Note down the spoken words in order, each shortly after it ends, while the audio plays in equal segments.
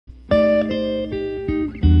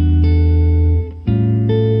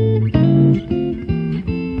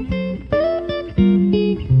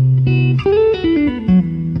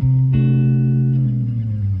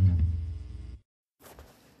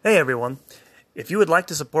everyone. If you would like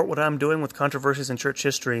to support what I'm doing with Controversies in Church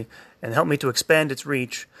History and help me to expand its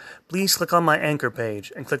reach, please click on my Anchor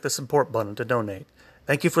page and click the support button to donate.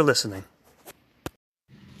 Thank you for listening.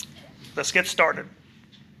 Let's get started.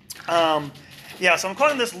 So I'm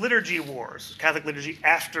calling this Liturgy Wars, Catholic liturgy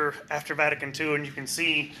after Vatican II, and you can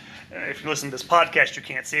see, if you listen to this podcast, you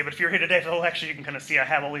can't see it, but if you're here today for the lecture, you can kind of see I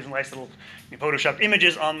have all these nice little photoshopped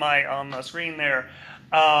images on the screen there.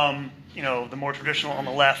 The more traditional on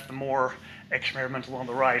the left, the more experimental on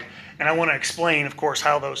the right. And I want to explain, of course,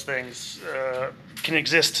 how those things can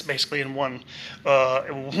exist basically in one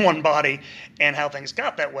body, and how things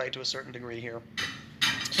got that way to a certain degree here.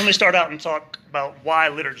 So let me start out and talk about why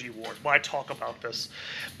liturgy wars, why talk about this.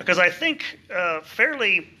 Because I think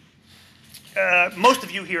most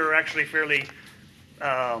of you here are actually fairly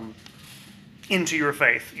into your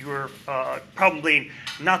faith. You're probably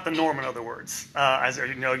not the norm, in other words. As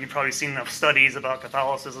you know, you've probably seen enough studies about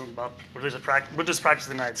Catholicism, about religious practice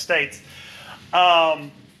in the United States.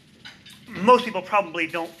 Most people probably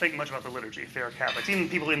don't think much about the liturgy if they're Catholics, even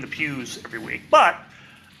people in the pews every week. But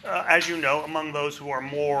as you know, among those who are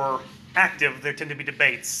more active, there tend to be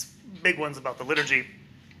debates, big ones about the liturgy.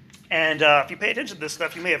 And if you pay attention to this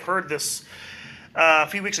stuff, you may have heard this a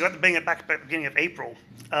few weeks ago, at the beginning of April.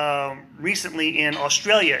 Recently in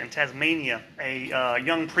Australia, in Tasmania, a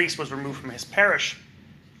young priest was removed from his parish.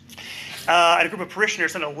 And a group of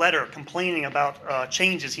parishioners sent a letter complaining about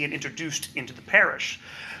changes he had introduced into the parish.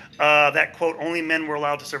 That, quote, only men were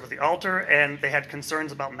allowed to serve at the altar, and they had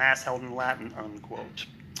concerns about Mass held in Latin, unquote.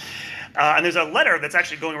 And there's a letter that's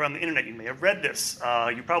actually going around the internet. You may have read this.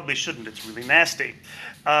 You probably shouldn't. It's really nasty.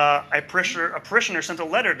 A parishioner sent a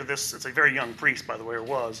letter to this. It's a very young priest, by the way, or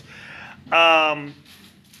was,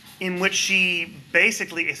 in which she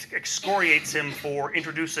basically excoriates him for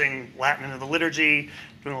introducing Latin into the liturgy,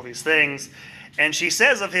 doing all these things. And she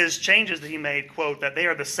says of his changes that he made, quote, that they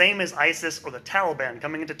are the same as ISIS or the Taliban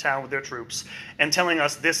coming into town with their troops and telling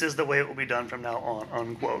us this is the way it will be done from now on,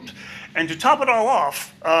 unquote. And to top it all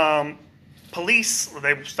off, police,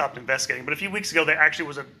 they stopped investigating, but a few weeks ago there actually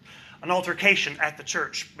was an altercation at the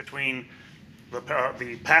church between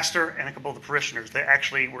the pastor and a couple of the parishioners. They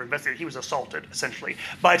actually were investigated. He was assaulted, essentially,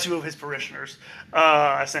 by two of his parishioners,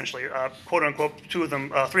 quote unquote. Three of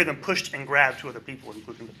them pushed and grabbed two other people,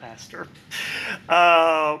 including the pastor.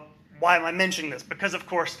 Why am I mentioning this? Because, of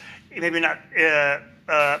course, it may not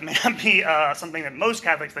be something that most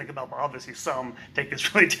Catholics think about, but obviously some take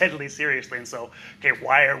this really deadly seriously. And so, okay,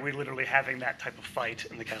 why are we literally having that type of fight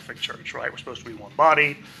in the Catholic Church, right? We're supposed to be one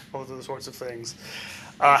body, both of those sorts of things.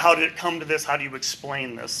 How did it come to this? How do you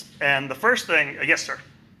explain this? And the first thing, yes, sir?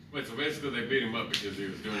 Wait, so basically they beat him up because he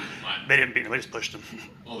was doing it in Latin. They didn't beat him, they just pushed him.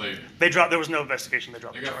 Well, there was no investigation, they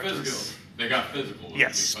dropped the charges. They got physical.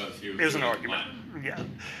 Yes, because he was it was an argument. Yeah,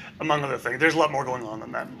 among other things. There's a lot more going on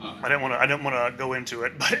than that. I didn't want to go into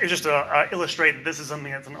it, but it's just to illustrate that this is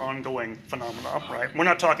something that's an ongoing phenomenon, right? We're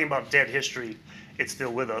not talking about dead history. It's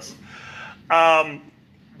still with us.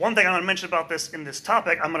 One thing I want to mention about this in this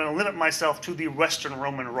topic, I'm going to limit myself to the Western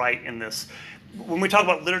Roman Rite in this. When we talk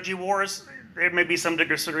about liturgy wars, there may be some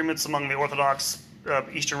disagreements among the Orthodox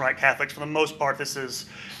Eastern Rite Catholics. For the most part,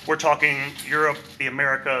 we're talking Europe, the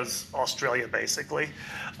Americas, Australia, basically,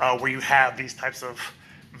 where you have these types of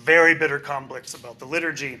very bitter conflicts about the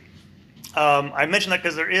liturgy. I mention that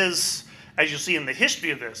because there is, as you'll see in the history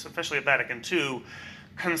of this, especially at Vatican II,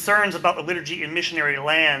 concerns about the liturgy in missionary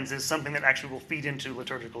lands is something that actually will feed into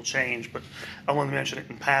liturgical change, but I want to mention it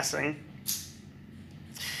in passing.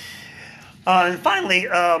 And finally,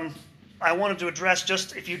 I wanted to address,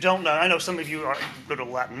 just if you don't know, I know some of you go to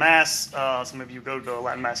Latin Mass, some of you go to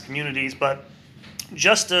Latin Mass communities, but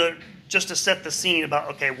just to set the scene about,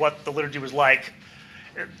 okay, what the liturgy was like.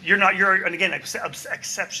 And again,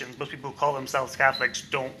 exceptions. Most people who call themselves Catholics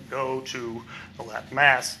don't go to the Latin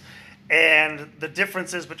Mass. And the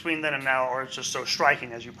differences between then and now are just so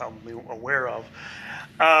striking, as you're probably aware of.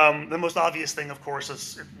 The most obvious thing, of course,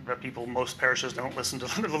 is that most parishes don't listen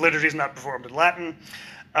to the liturgy is not performed in Latin.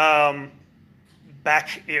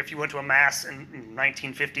 Back, if you went to a Mass in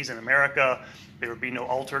 1950s in America, there would be no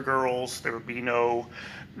altar girls. There would be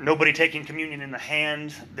nobody taking communion in the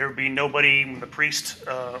hand. There would be nobody, when the priest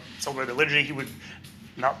celebrated the liturgy, he would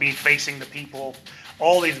not be facing the people.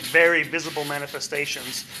 All these very visible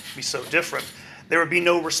manifestations would be so different. There would be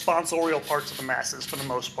no responsorial parts of the Masses for the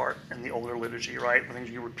most part in the older liturgy, right? I think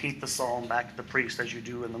you repeat the psalm back to the priest as you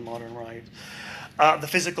do in the modern rite. The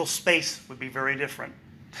physical space would be very different.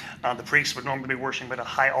 The priest would normally be worshiping at a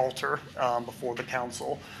high altar before the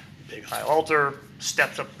council. Big high altar,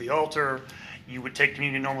 steps up to the altar. You would take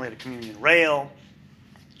communion normally at a communion rail.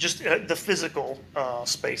 just the physical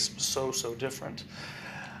space was so different.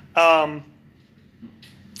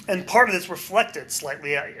 And part of this reflected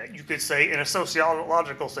slightly, you could say, in a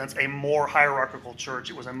sociological sense, a more hierarchical church.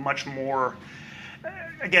 It was a much more,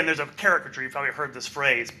 again, there's a caricature, you've probably heard this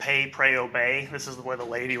phrase, pay, pray, obey. This is the way the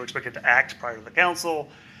laity were expected to act prior to the council.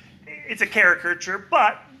 It's a caricature,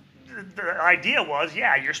 but the idea was,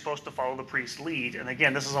 yeah, you're supposed to follow the priest's lead. And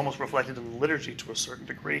again, this is almost reflected in the liturgy to a certain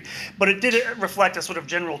degree. But it did reflect a sort of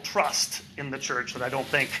general trust in the church that I don't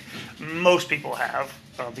think most people have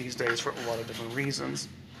these days for a lot of different reasons.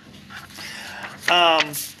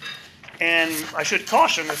 And I should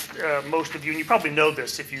caution if most of you, and you probably know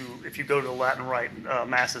this if you go to the Latin Rite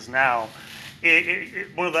masses now,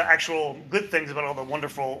 one of the actual good things about all the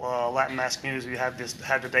wonderful Latin Mass communities we had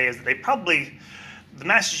today is that the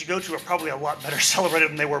masses you go to are probably a lot better celebrated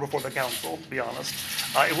than they were before the council, to be honest.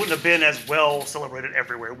 It wouldn't have been as well celebrated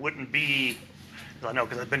everywhere. It wouldn't be, I know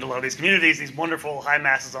because I've been to a lot of these communities, these wonderful high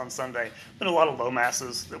masses on Sunday, been a lot of low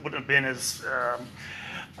masses that wouldn't have been as,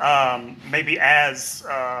 maybe as,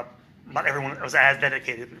 not everyone was as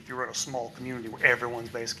dedicated if you were in a small community where everyone's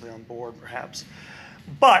basically on board, perhaps.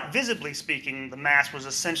 But visibly speaking, the Mass was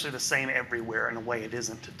essentially the same everywhere in a way it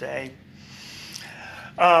isn't today.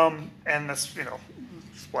 And that's,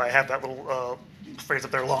 that's why I have that little phrase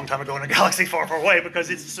up there a long time ago in a galaxy far, far away, because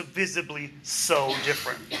it's so visibly so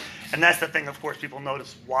different. And that's the thing, of course, people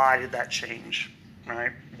notice, why did that change,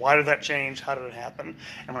 right? Why did that change? How did it happen?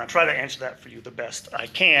 And when I try to answer that for you the best I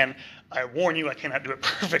can, I warn you I cannot do it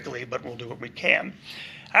perfectly, but we'll do what we can.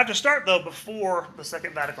 I have to start, though, before the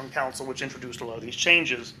Second Vatican Council, which introduced a lot of these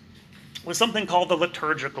changes, with something called the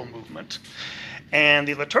liturgical movement. And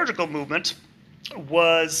the liturgical movement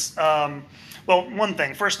was, well, one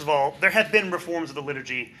thing. First of all, there have been reforms of the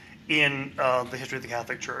liturgy in the history of the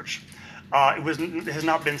Catholic Church. It has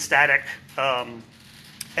not been static at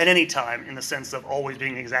any time in the sense of always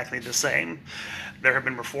being exactly the same. There have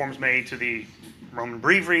been reforms made to the Roman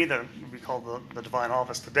Breviary, that we call the Divine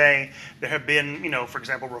Office today. There have been, for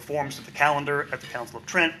example, reforms to the calendar at the Council of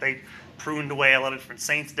Trent. They pruned away a lot of different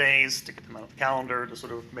saints' days to get them out of the calendar, to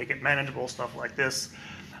sort of make it manageable, stuff like this.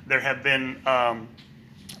 There have been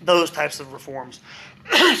those types of reforms,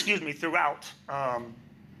 excuse me, throughout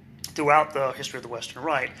the history of the Western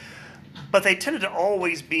Rite. But they tended to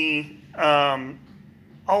always be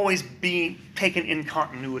taken in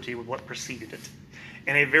continuity with what preceded it,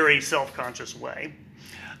 in a very self-conscious way.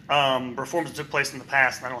 Reforms that took place in the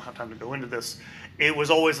past, and I don't have time to go into this, it was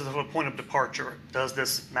always a point of departure. Does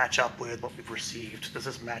this match up with what we've received? Does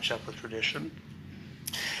this match up with tradition?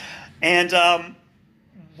 And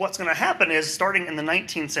what's going to happen is, starting in the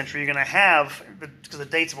 19th century, you're going to have, because the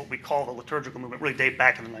dates of what we call the liturgical movement really date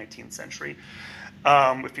back in the 19th century.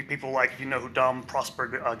 If you know who Dom Prosper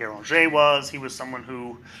Guéranger was, he was someone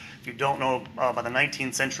who, if you don't know, by the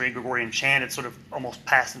 19th century, Gregorian chant had sort of almost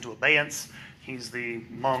passed into abeyance. He's the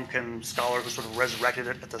monk and scholar who sort of resurrected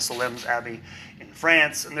it at the Solesmes Abbey in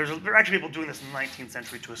France. And there are actually people doing this in the 19th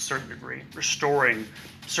century to a certain degree, restoring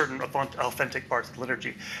certain authentic parts of the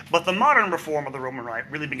liturgy. But the modern reform of the Roman Rite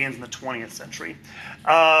really begins in the 20th century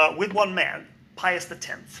with one man, Pius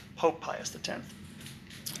X, Pope Pius X,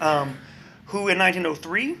 who in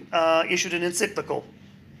 1903 issued an encyclical.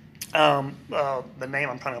 The name,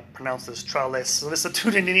 I'm trying to pronounce this, Tra le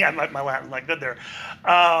Sollecitudini, my Latin not good there,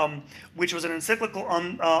 which was an encyclical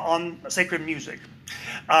on sacred music,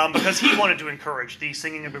 because he wanted to encourage the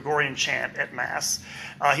singing of Gregorian chant at Mass.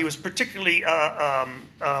 He was particularly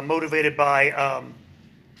motivated by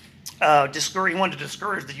he wanted to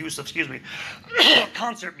discourage the use of,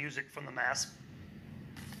 concert music from the Mass.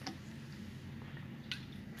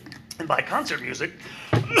 And by concert music,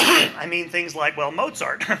 I mean things like, well,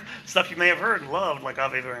 Mozart, stuff you may have heard and loved, like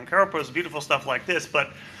Ave Verum Corpus, beautiful stuff like this.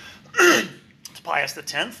 But Pius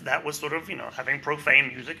X, that was sort of, having profane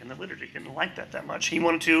music in the liturgy. He didn't like that much. He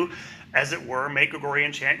wanted to, as it were, make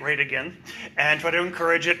Gregorian chant great again and try to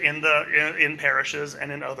encourage it in parishes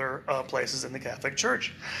and in other places in the Catholic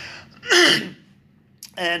Church.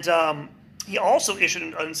 And he also issued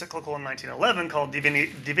an encyclical in 1911 called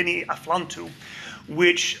Divini Afflantem,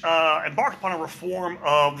 which embarked upon a reform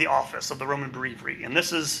of the office of the Roman Breviary. And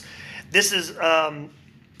this is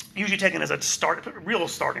usually taken as a real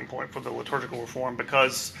starting point for the liturgical reform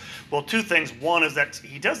because, well, two things. One is that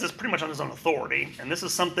he does this pretty much on his own authority. And this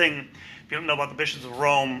is something, if you don't know about the bishops of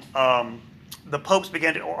Rome, the popes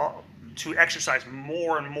began to exercise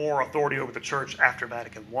more and more authority over the church after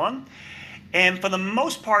Vatican I. And for the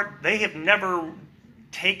most part, they have never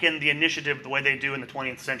taken the initiative the way they do in the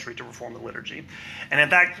 20th century to reform the liturgy. And in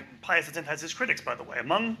fact, Pius X has his critics, by the way,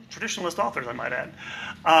 among traditionalist authors, I might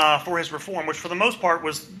add, for his reform, which for the most part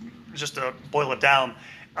was, just to boil it down,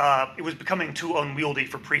 it was becoming too unwieldy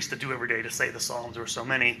for priests to do every day to say the Psalms. There were so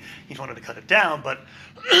many. He wanted to cut it down, but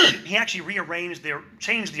he actually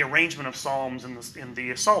changed the arrangement of Psalms in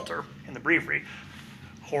the Psalter, in the Breviary.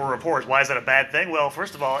 Horror of horrors. Why is that a bad thing? Well,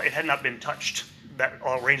 first of all, it had not been touched, that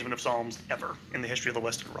arrangement of Psalms, ever in the history of the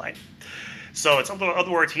Western Rite. So it's, in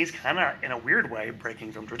other words, he's kind of, in a weird way,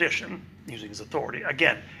 breaking from tradition, using his authority.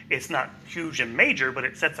 Again, it's not huge and major, but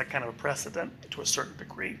it sets a kind of a precedent to a certain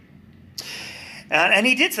degree. And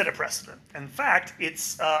he did set a precedent. In fact,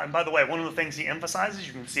 it's, and by the way, one of the things he emphasizes,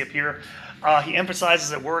 you can see up here, he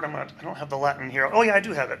emphasizes a word, I don't have the Latin here. Oh yeah, I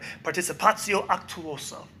do have it. Participatio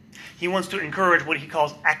actuosa. He wants to encourage what he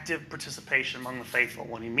calls active participation among the faithful.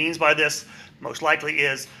 What he means by this, most likely,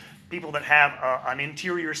 is people that have an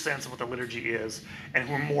interior sense of what the liturgy is and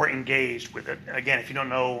who are more engaged with it. Again, if you don't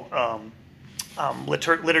know,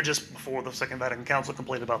 liturgists before the Second Vatican Council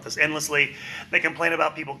complained about this endlessly. They complain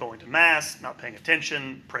about people going to Mass, not paying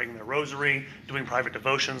attention, praying their rosary, doing private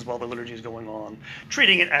devotions while the liturgy is going on,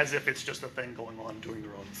 treating it as if it's just a thing going on, doing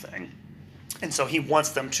their own thing. And so he wants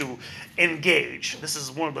them to engage. This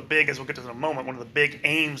is one of the big, as we'll get to in a moment, one of the big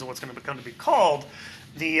aims of what's going to become to be called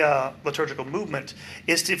the liturgical movement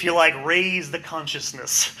is to, if you like, raise the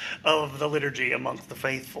consciousness of the liturgy amongst the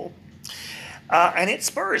faithful. And it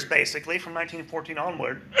spurs, basically, from 1914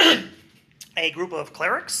 onward, a group of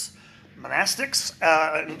clerics, monastics,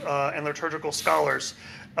 and liturgical scholars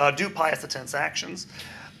do Pius X's actions,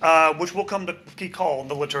 which will come to be called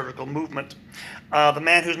the liturgical movement. The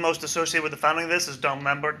man who's most associated with the founding of this is Dom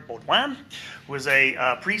Lambert Baudouin, who was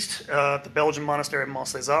a priest at the Belgian monastery of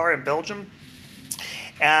Mont-César in Belgium.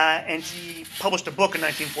 And he published a book in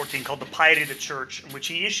 1914 called The Piety of the Church, in which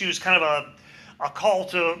he issues kind of a call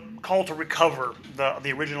to recover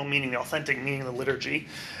the original meaning, the authentic meaning of the liturgy,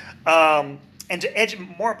 and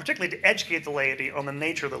more particularly to educate the laity on the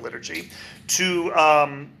nature of the liturgy, to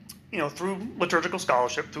through liturgical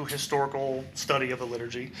scholarship, through historical study of the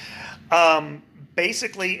liturgy,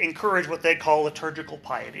 basically encourage what they call liturgical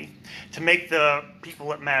piety, to make the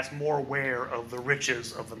people at Mass more aware of the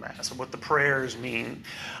riches of the Mass, of what the prayers mean,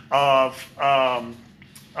 to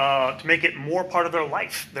make it more part of their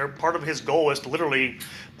life. Part of his goal is to literally,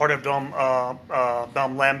 part of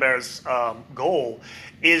Dom Lambert's goal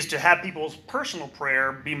is to have people's personal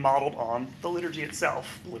prayer be modeled on the liturgy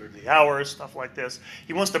itself, the liturgy of the hours, stuff like this.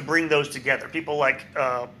 He wants to bring those together. People like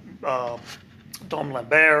Dom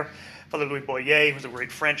Lambert, Father Louis Boyer, who's a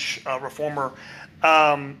great French reformer,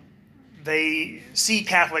 they see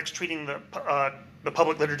Catholics treating the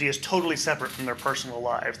public liturgy is totally separate from their personal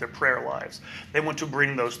lives, their prayer lives. They want to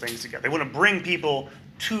bring those things together. They want to bring people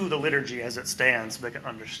to the liturgy as it stands so they can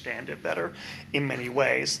understand it better in many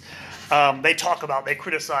ways. They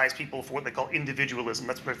criticize people for what they call individualism.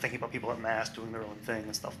 That's what they're thinking about people at Mass doing their own thing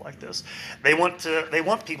and stuff like this. They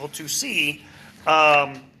want people to see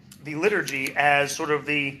the liturgy as sort of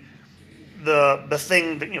the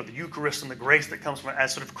thing that, the Eucharist and the grace that comes from it,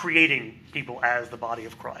 as sort of creating people as the body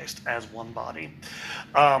of Christ, as one body.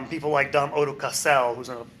 People like Dom Odo Cassel, who's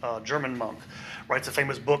a German monk, writes a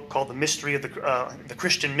famous book called The Mystery of the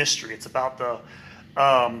Christian Mystery. It's about the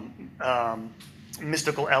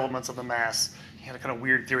mystical elements of the Mass. He had a kind of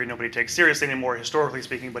weird theory nobody takes seriously anymore, historically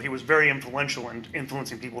speaking, but he was very influential in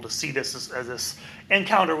influencing people to see this as this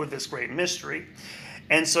encounter with this great mystery.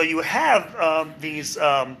 And so you have these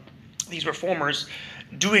reformers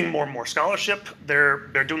doing more and more scholarship.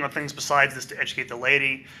 They're doing other things besides this to educate the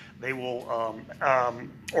laity. They will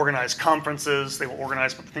organize conferences. They will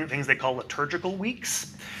organize things they call liturgical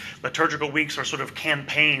weeks. Liturgical weeks are sort of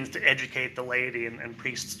campaigns to educate the laity and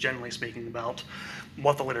priests, generally speaking, about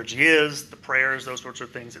what the liturgy is, the prayers, those sorts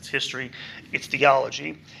of things, its history, its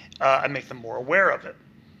theology, and make them more aware of it.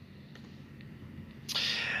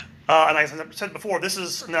 And as I said before, this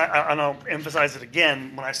is, and I'll emphasize it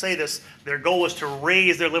again, when I say this, their goal is to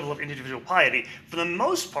raise their level of individual piety. For the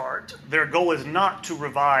most part, their goal is not to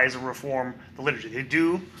revise or reform the liturgy. They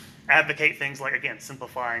do advocate things like, again,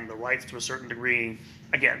 simplifying the rites to a certain degree,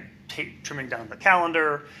 again, trimming down the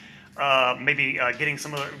calendar, maybe getting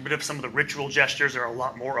rid of some of the ritual gestures. There are a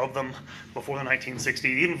lot more of them before the 1960s,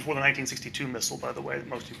 even before the 1962 Missal, by the way, that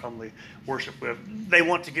most of you probably worship with. They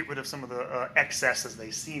want to get rid of some of the excesses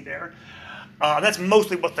they see there. That's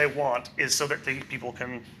mostly what they want, is so that the people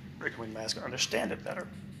can, regularly Mass, can understand it better.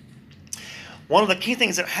 One of the key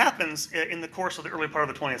things that happens in the course of the early part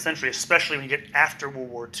of the 20th century, especially when you get after World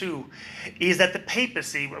War II, is that the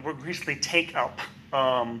papacy will increasingly take up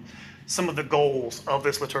some of the goals of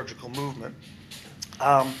this liturgical movement.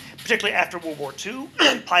 Particularly after World War II,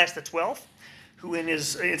 Pius XII, who in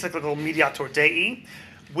his encyclical Mediator Dei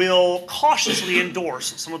will cautiously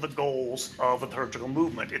endorse some of the goals of the liturgical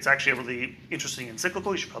movement. It's actually a really interesting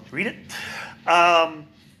encyclical. You should probably read it.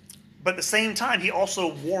 But at the same time, he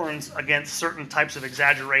also warns against certain types of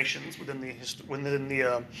exaggerations within the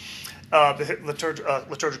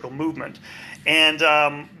liturgical movement. And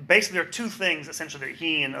basically, there are two things essentially that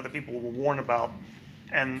he and other people will warn about,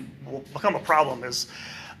 and will become a problem. Is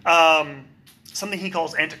something he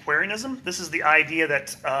calls antiquarianism. This is the idea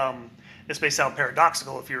that this may sound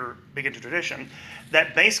paradoxical if you're big into tradition,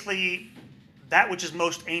 that basically that which is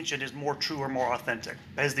most ancient is more true or more authentic.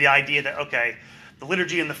 That is the idea that, okay, the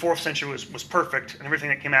liturgy in the 4th century was perfect, and everything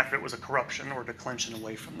that came after it was a corruption or declension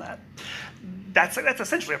away from that. That's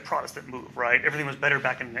essentially a Protestant move, right? Everything was better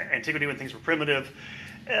back in antiquity when things were primitive.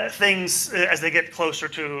 Things, as they get closer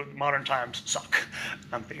to modern times, suck.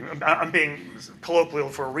 I'm being colloquial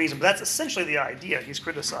for a reason, but that's essentially the idea he's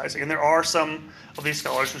criticizing. And there are some of these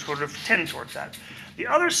scholars who sort of tend towards that. The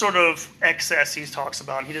other sort of excess he talks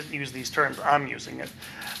about, and he doesn't use these terms, I'm using it,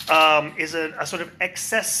 is a sort of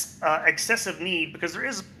excessive need, because there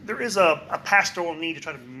is a pastoral need to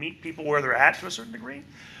try to meet people where they're at to a certain degree.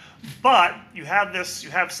 But you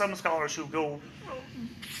have some scholars who go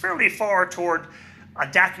fairly far toward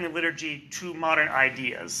adapting the liturgy to modern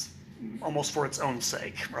ideas, almost for its own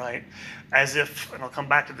sake, right? As if, and I'll come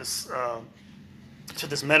back to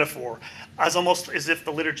this metaphor, as almost as if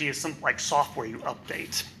the liturgy is some like software you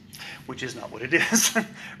update, which is not what it is,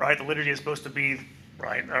 right? The liturgy is supposed to be,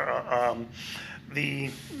 right,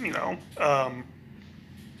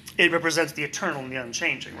 it represents the eternal and the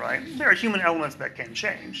unchanging, right? There are human elements that can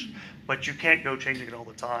change, but you can't go changing it all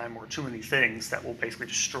the time, or too many things that will basically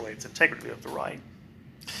destroy its integrity of the rite.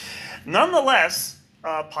 Nonetheless,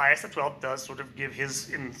 Pius XII does sort of give his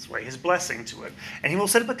blessing to it. And he will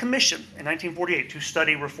set up a commission in 1948 to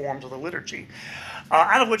study reforms of the liturgy,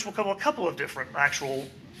 out of which will come a couple of different actual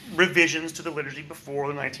revisions to the liturgy before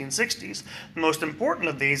the 1960s. The most important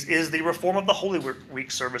of these is the reform of the Holy Week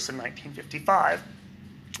service in 1955.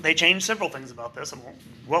 They changed several things about this. I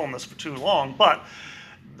won't dwell on this for too long, but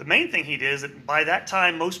the main thing he did is that by that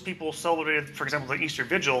time, most people celebrated, for example, the Easter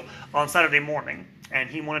Vigil on Saturday morning, and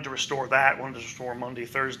he wanted to restore that, wanted to restore Monday,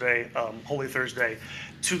 Thursday, Holy Thursday,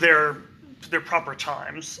 to their proper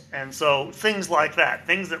times. And so things like that,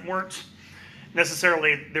 things that weren't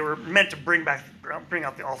necessarily, they were meant to bring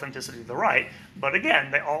out the authenticity of the rite, but again,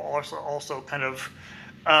 they also kind of,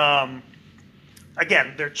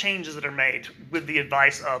 again, there are changes that are made with the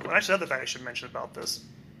advice of, and actually, another thing I should mention about this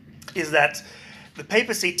is that the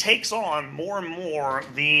papacy takes on more and more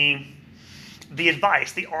the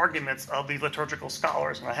advice, the arguments of the liturgical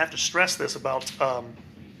scholars, and I have to stress this about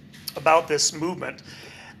this movement.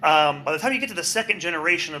 By the time you get to the second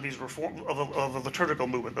generation of these of the liturgical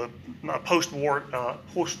movement, the post-war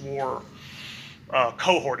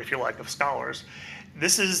cohort, if you like, of scholars,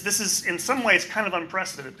 this is in some ways kind of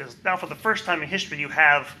unprecedented, because now for the first time in history you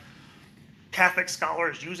have Catholic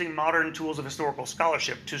scholars using modern tools of historical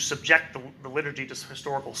scholarship to subject the liturgy to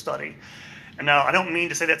historical study. And now, I don't mean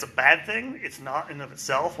to say that's a bad thing. It's not in and of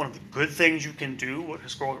itself. One of the good things you can do, what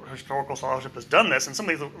historical scholarship has done this, and some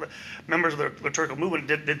of these members of the liturgical movement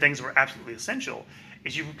did things that were absolutely essential,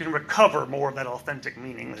 is you can recover more of that authentic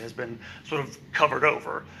meaning that has been sort of covered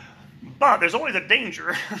over. But there's always a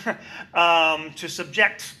danger to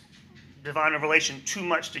subject divine revelation too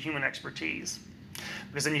much to human expertise,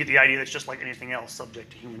 because then you get the idea that it's just like anything else,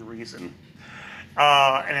 subject to human reason.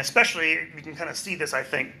 And especially, you can kind of see this, I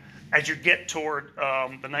think, as you get toward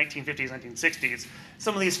the 1950s, 1960s.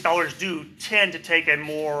 Some of these scholars do tend to take a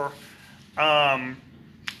more,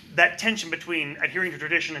 that tension between adhering to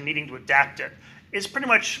tradition and needing to adapt it is pretty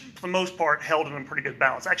much, for the most part, held in a pretty good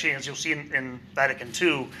balance. Actually, as you'll see in Vatican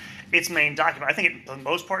II, its main document, I think it, for the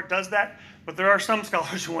most part, does that, but there are some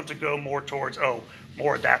scholars who want to go more towards,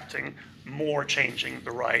 more adapting, more changing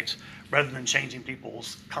the rite, rather than changing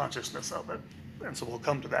people's consciousness of it. And so we'll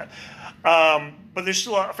come to that. But there's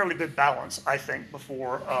still a fairly good balance, I think,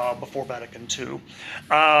 before Vatican II.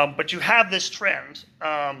 But you have this trend,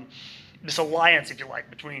 this alliance, if you like,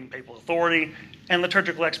 between papal authority and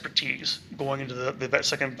liturgical expertise going into the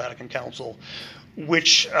Second Vatican Council,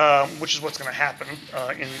 which is what's going to happen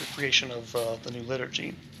in the creation of the new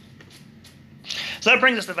liturgy. So that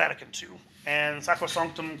brings us to Vatican II. And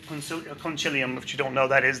Sacrosanctum Concilium, if you don't know,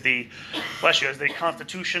 that is the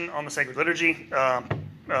Constitution on the Sacred Liturgy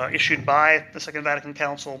issued by the Second Vatican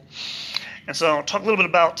Council. And so I'll talk a little bit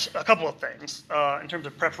about a couple of things in terms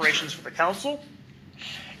of preparations for the council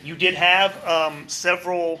You did have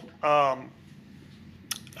several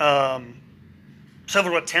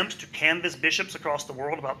attempts to canvass bishops across the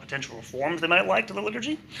world about potential reforms they might like to the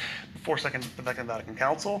liturgy before the Second Vatican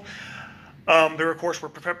Council. There, of course, were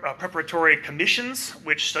preparatory commissions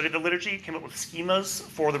which studied the liturgy, came up with schemas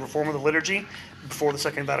for the reform of the liturgy before the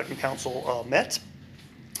Second Vatican Council met.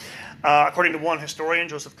 According to one historian,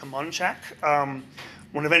 Joseph Kamonczak,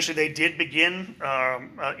 when eventually they did begin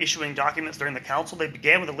issuing documents during the council, they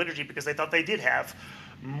began with the liturgy because they thought they did have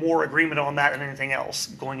more agreement on that than anything else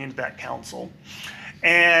going into that council.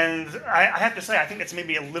 And I have to say, I think that's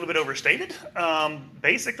maybe a little bit overstated.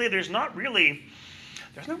 Basically, there's not really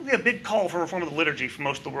a big call for reform of the liturgy for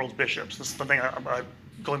most of the world's bishops. This is something I'm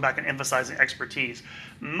going back and emphasizing expertise.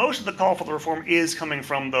 Most of the call for the reform is coming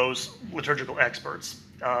from those liturgical experts.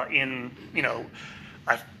 I've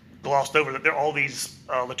glossed over that there are all these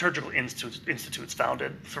liturgical institutes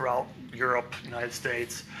founded throughout Europe, United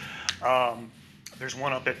States. There's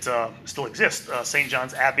one up at, still exists, St.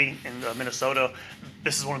 John's Abbey in Minnesota.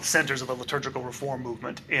 This is one of the centers of the liturgical reform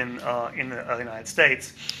movement in the United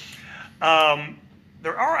States.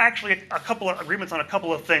 There are actually a couple of agreements on a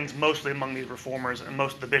couple of things, mostly among these reformers and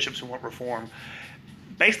most of the bishops who want reform.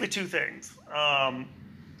 Basically two things.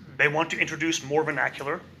 They want to introduce more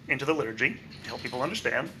vernacular into the liturgy to help people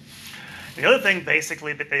understand. The other thing,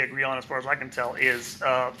 basically, that they agree on, as far as I can tell, is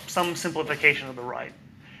some simplification of the rite.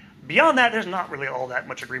 Beyond that, there's not really all that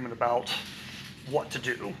much agreement about what to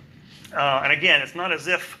do. And again, it's not as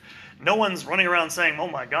if no one's running around saying, oh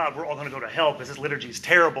my God, we're all going to go to hell because this liturgy is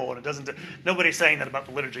terrible, and it doesn't. Nobody's saying that about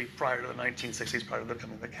the liturgy prior to the 1960s, prior to the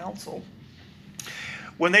coming of the council.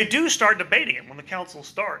 When they do start debating it, when the council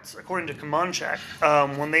starts, according to Kamonczak,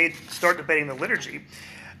 when they start debating the liturgy,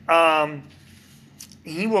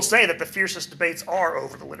 he will say that the fiercest debates are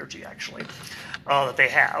over the liturgy, actually, that they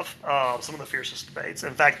have, some of the fiercest debates.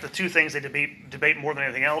 In fact, the two things they debate more than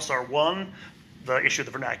anything else are, one, the issue of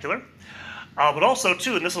the vernacular, but also,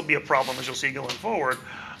 two, and this will be a problem as you'll see going forward,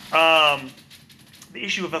 the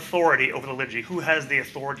issue of authority over the liturgy. Who has the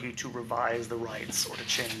authority to revise the rites or to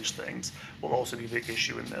change things will also be a big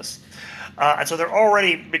issue in this. And so they're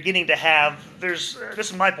already beginning to have, this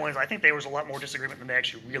is my point, I think there was a lot more disagreement than they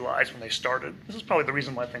actually realized when they started. This is probably the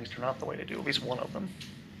reason why things turn out the way they do, at least one of them.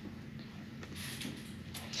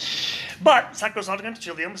 But Sacrosanctum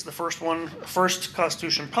Concilium is the first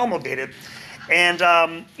constitution promulgated. And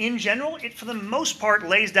in general, it for the most part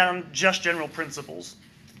lays down just general principles.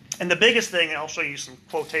 And the biggest thing, and I'll show you some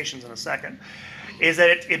quotations in a second, is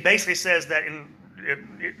that it basically says that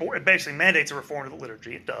it basically mandates a reform of the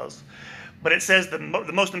liturgy. It does. But it says the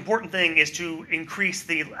most important thing is to increase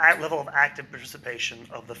the level of active participation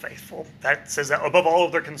of the faithful. That says that above all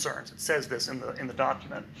of their concerns. It says this in the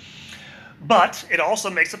document. But it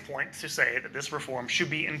also makes a point to say that this reform should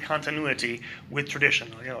be in continuity with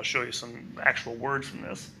tradition. I'll show you some actual words from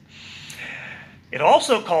this. It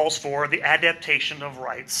also calls for the adaptation of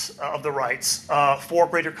the rites for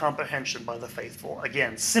greater comprehension by the faithful.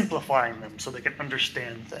 Again, simplifying them so they can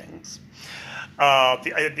understand things.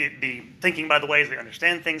 The thinking, by the way, is they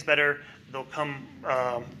understand things better. They'll come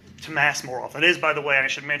to Mass more often. It is, by the way, and I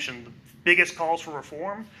should mention, the biggest calls for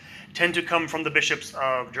reform tend to come from the bishops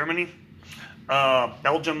of Germany,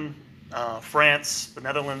 Belgium, France, the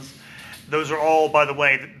Netherlands. Those are all, by the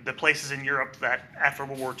way, the places in Europe that after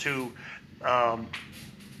World War II,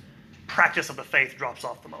 practice of the faith drops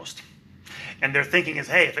off the most. And their thinking is,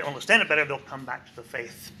 hey, if they understand it better, they'll come back to the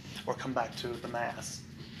faith or come back to the Mass.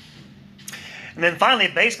 And then finally,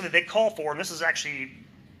 basically, they call for, and this is actually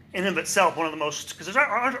in and of itself one of the most, because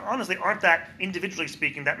there honestly aren't that, individually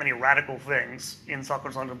speaking, that many radical things in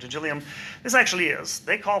Sacrosanctum Concilium. This actually is.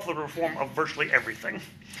 They call for the reform of virtually everything.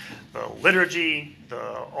 The liturgy,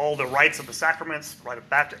 all the rites of the sacraments, rite of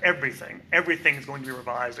baptism, everything. Everything is going to be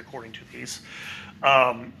revised according to these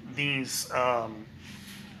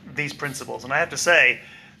principles. And I have to say,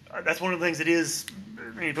 that's one of the things that is,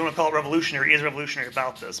 if you want to call it revolutionary, is revolutionary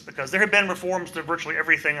about this, because there have been reforms to virtually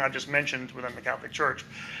everything I've just mentioned within the Catholic Church.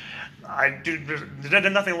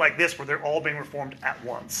 There's nothing like this where they're all being reformed at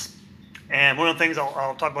once. And one of the things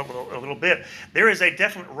I'll talk about a little bit, there is a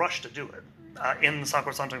definite rush to do it. In the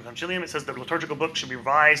Sacrosanctum Concilium, it says the liturgical book should be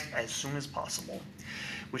revised as soon as possible,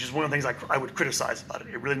 which is one of the things I would criticize about it.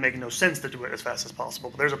 It really makes no sense to do it as fast as possible,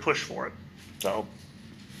 but there's a push for it. So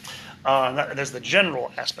there's the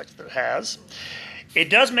general aspect that it has. It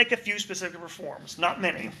does make a few specific reforms, not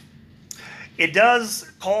many. It does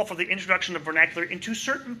call for the introduction of vernacular into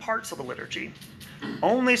certain parts of the liturgy.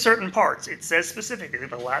 Only certain parts. It says specifically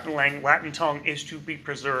the Latin tongue is to be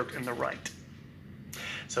preserved in the rite.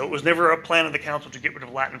 So it was never a plan of the council to get rid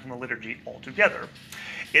of Latin from the liturgy altogether.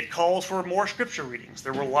 It calls for more scripture readings.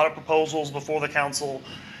 There were a lot of proposals before the council.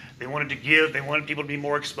 They wanted people to be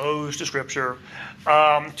more exposed to scripture,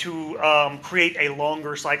 to create a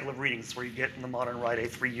longer cycle of readings, where you get in the modern rite a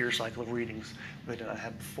 3-year cycle of readings they did not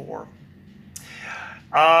have before.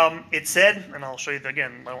 It said, and I'll show you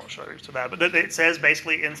again, I won't show you to that, but it says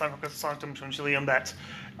basically in Sanctum Concilium that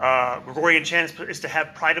Gregorian chant is to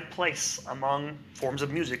have pride of place among forms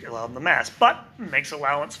of music allowed in the Mass, but makes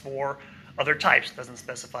allowance for other types, doesn't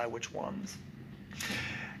specify which ones.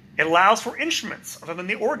 It allows for instruments other than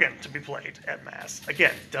the organ to be played at Mass.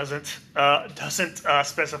 Again, doesn't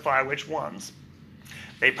specify which ones.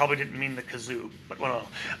 They probably didn't mean the kazoo, but well,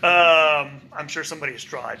 I'm sure somebody has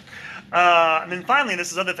tried. And then finally, this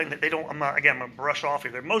is the other thing that they don't. I'm going to brush off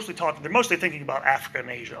here. They're mostly thinking about Africa and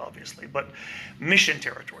Asia, obviously, but mission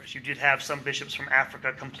territories. You did have some bishops from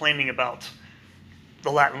Africa complaining about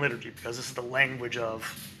the Latin liturgy because this is the language of,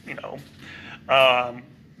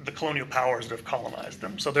 the colonial powers that have colonized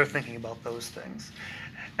them. So they're thinking about those things,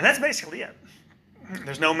 and that's basically it.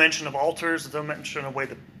 There's no mention of altars. There's no mention of the way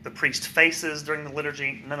the priest faces during the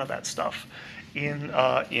liturgy. None of that stuff in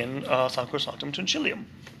Sacrosanctum Concilium.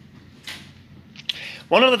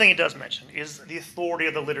 One other thing it does mention is the authority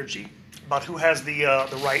of the liturgy, about who has the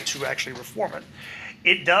right to actually reform it.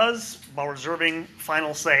 It does, while reserving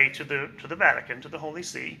final say to the Vatican, to the Holy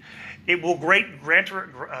See, it will grant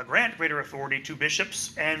greater authority to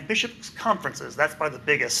bishops and bishops' conferences. That's by the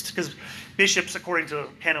biggest, because bishops, according to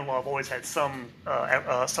canon law, have always had some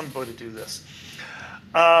ability to do this.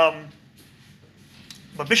 But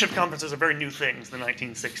bishop conferences are very new things in the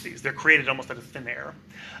 1960s. They're created almost out of thin air.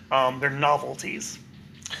 They're novelties.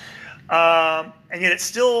 And yet it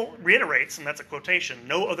still reiterates, and that's a quotation,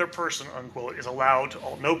 no other person, unquote, is allowed,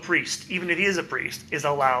 no priest, even if he is a priest, is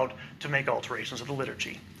allowed to make alterations of the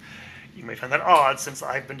liturgy. You may find that odd, since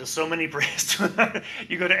I've been to so many priests.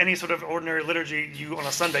 You go to any sort of ordinary liturgy, on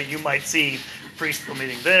a Sunday, you might see priests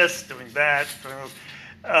omitting this, doing that.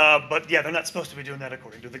 But yeah, they're not supposed to be doing that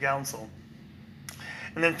according to the council.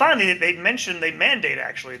 And then finally, they mandate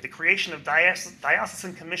actually the creation of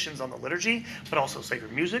diocesan commissions on the liturgy, but also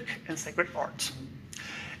sacred music and sacred art.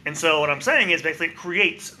 And so what I'm saying is basically it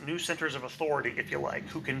creates new centers of authority, if you like,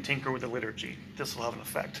 who can tinker with the liturgy. This will have an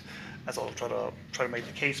effect, as I'll try to make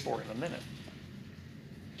the case for in a minute.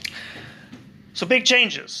 So big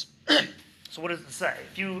changes. So what does it say?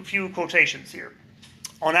 A few quotations here.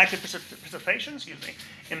 On active participation,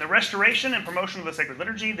 in the restoration and promotion of the sacred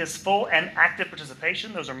liturgy, this full and active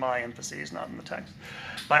participation, those are my emphases, not in the text,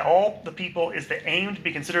 by all the people is the aim to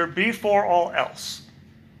be considered before all else.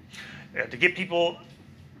 To get people,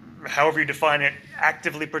 however you define it,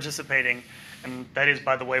 actively participating, and that is,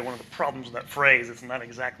 by the way, one of the problems with that phrase, it's not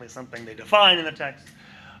exactly something they define in the text,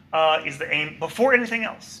 is the aim before anything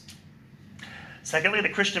else. Secondly, the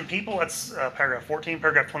Christian people, that's paragraph 14,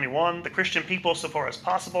 paragraph 21, the Christian people, so far as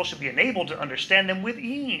possible, should be enabled to understand them with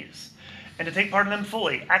ease and to take part in them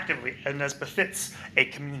fully, actively, and as befits a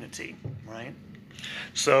community, right?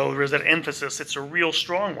 So there is that emphasis. It's a real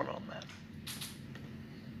strong one on that.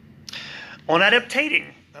 On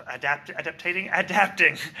adapting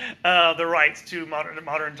the rites to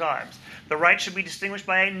modern times. The rites should be distinguished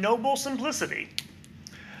by a noble simplicity.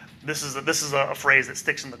 This is a phrase that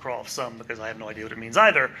sticks in the craw of some because I have no idea what it means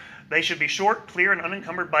either. They should be short, clear, and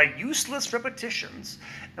unencumbered by useless repetitions.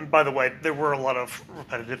 And by the way, there were a lot of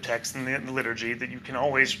repetitive texts in the liturgy that you can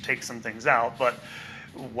always take some things out, but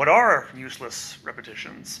what are useless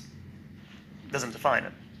repetitions? Doesn't define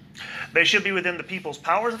it. They should be within the people's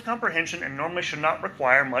powers of comprehension and normally should not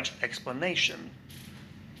require much explanation.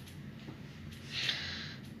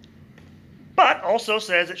 But also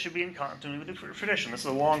says it should be in continuity with the tradition. This is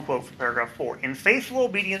a long quote from paragraph 4. In faithful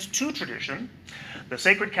obedience to tradition, the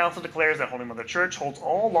Sacred Council declares that Holy Mother Church holds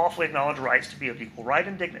all lawfully acknowledged rights to be of equal right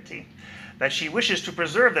and dignity, that she wishes to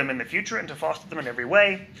preserve them in the future and to foster them in every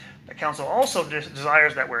way. The Council also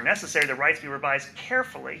desires that where necessary, the rights be revised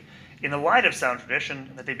carefully in the light of sound tradition,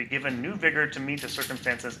 and that they be given new vigor to meet the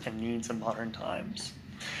circumstances and needs of modern times.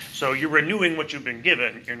 So you're renewing what you've been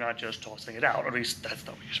given, you're not just tossing it out, or at least that's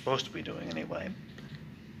not what you're supposed to be doing anyway.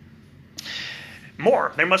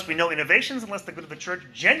 More, there must be no innovations unless the good of the church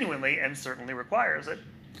genuinely and certainly requires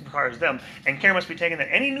them, and care must be taken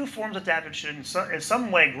that any new forms adapted should in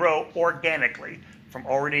some way grow organically from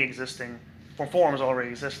forms already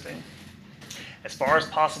existing. As far as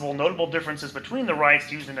possible, notable differences between the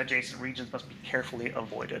rites used in adjacent regions must be carefully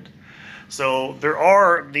avoided. So there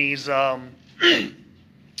are these...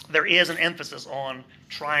 there is an emphasis on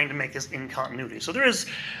trying to make this in continuity. So there is,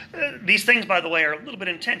 these things, by the way, are a little bit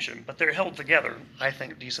in tension, but they're held together, I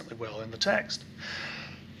think, decently well in the text.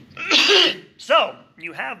 So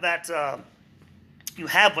you have that. You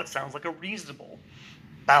have what sounds like a reasonable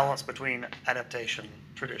balance between adaptation,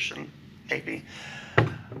 tradition, maybe.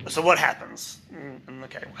 So what happens?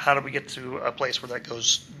 Okay, how do we get to a place where that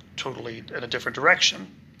goes totally in a different direction?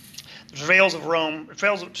 The travails of Rome, the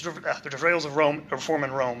travails of Rome, reform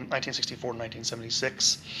in Rome, 1964 to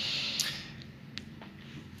 1976.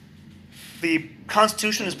 The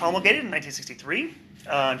Constitution is promulgated in 1963.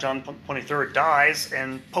 John 23rd dies,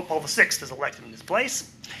 and Pope Paul VI is elected in his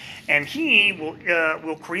place, and he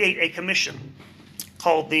will create a commission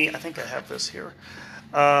called the, I think I have this here.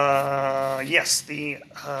 Yes,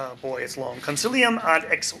 it's long. Concilium ad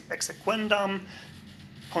exequendam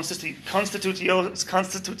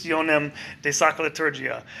Constitutionem de Sacra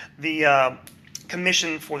Liturgia. The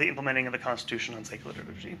commission for the implementing of the Constitution on sacred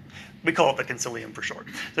liturgy. We call it the Concilium for short.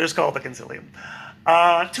 So just call it the Concilium.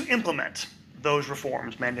 To implement those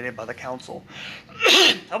reforms mandated by the council.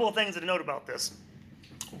 A couple of things to note about this.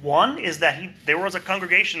 One is that there was a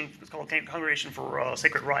congregation, it's called Congregation for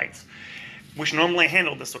Sacred Rites, which normally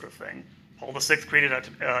handled this sort of thing. Paul VI created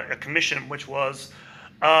a commission which was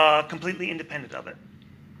completely independent of it.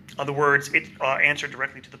 In other words, it answered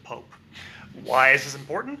directly to the Pope. Why is this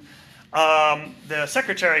important? The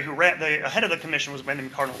secretary who ran, the head of the commission was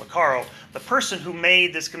named Cardinal Leccaro. The person who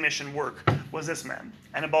made this commission work was this man,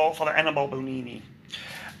 Father Annibale Bonini,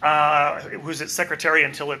 who was its secretary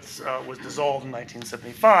until it was dissolved in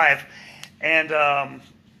 1975. And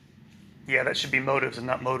that should be motives and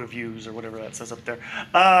not motive use or whatever that says up there.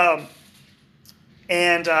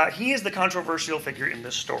 He is the controversial figure in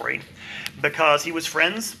this story because he was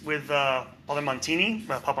friends with Father Montini,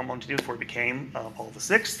 Papa Montini, before he became Paul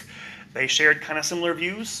VI. They shared kind of similar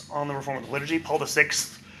views on the reform of the liturgy. Paul VI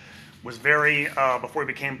was very, before he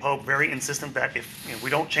became Pope, very insistent that if we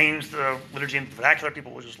don't change the liturgy into the vernacular,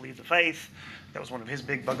 people will just leave the faith. That was one of his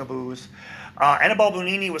big bugaboos. Annibale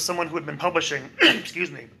Bonini was someone who had been publishing,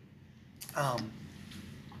 excuse me,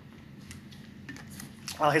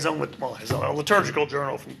 his liturgical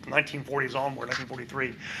journal from the 1940s onward,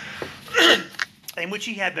 1943, in which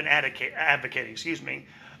he had been advocating,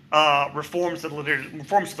 reforms to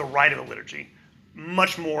the rite of the liturgy,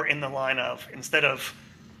 much more in the line of, instead of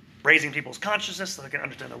raising people's consciousness so they can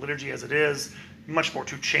understand the liturgy as it is, much more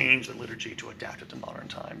to change the liturgy to adapt it to modern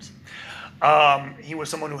times. He was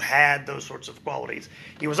someone who had those sorts of qualities.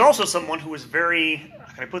 He was also someone who was very,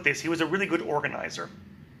 how can I put this, he was a really good organizer.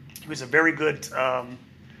 He was a very good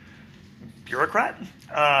bureaucrat.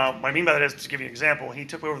 What I mean by that is, to give you an example, he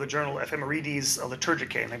took over the journal Ephemerides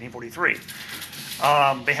Liturgicae in 1943.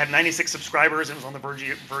 They had 96 subscribers and was on the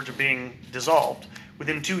verge of being dissolved.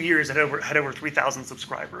 Within 2 years, it had over 3,000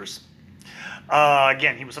 subscribers.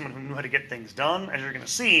 Again, he was someone who knew how to get things done. As you're going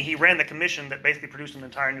to see, he ran the commission that basically produced an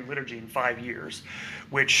entire new liturgy in 5 years,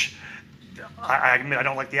 which I admit I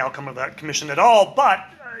don't like the outcome of that commission at all, but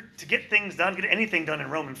to get things done, get anything done in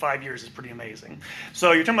Rome in 5 years is pretty amazing.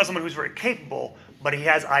 So you're talking about someone who's very capable, but he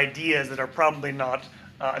has ideas that are probably not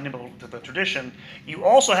amenable to the tradition. You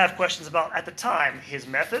also have questions about, at the time, his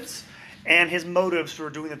methods and his motives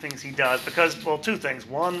for doing the things he does, because, well, two things.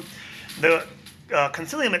 One, the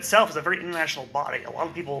Concilium itself is a very international body. A lot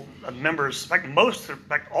of people, members, in fact,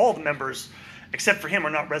 all the members, except for him,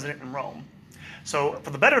 are not resident in Rome. So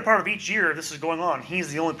for the better part of each year this is going on,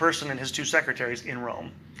 he's the only person and his two secretaries in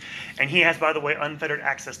Rome. And he has, by the way, unfettered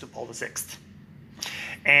access to Paul VI.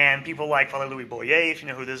 And people like Father Louis Boyer, if you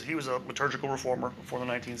know who this is, he was a liturgical reformer before the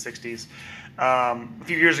 1960s. A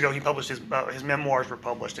few years ago, he published his memoirs were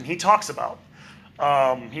published, and he talks about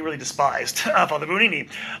he really despised Father Bonini,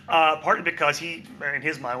 partly because he, in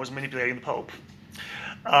his mind, was manipulating the Pope.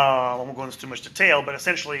 I won't go into too much detail, but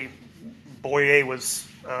essentially, Boyer was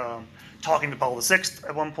talking to Paul VI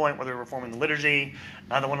at one point, where they were reforming the liturgy.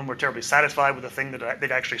 Neither one of them were terribly satisfied with the thing that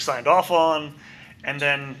they'd actually signed off on. And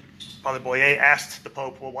then Father Boyer asked the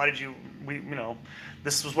Pope, well, why did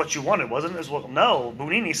this was what you wanted, wasn't it? As well, no.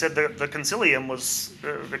 Bonini said the concilium was,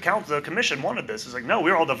 the commission wanted this. It's like, no,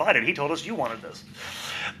 we were all divided. He told us you wanted this.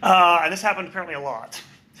 And this happened apparently a lot.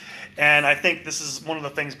 And I think this is one of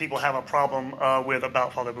the things people have a problem with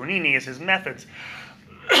about Father Bonini is his methods,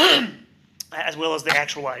 as well as the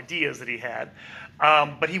actual ideas that he had.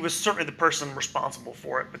 But he was certainly the person responsible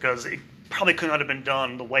for it, because it probably could not have been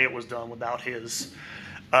done the way it was done without him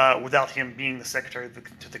being the secretary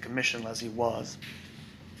to the commission as he was.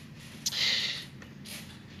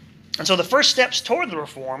 And so the first steps toward the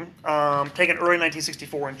reform, taken early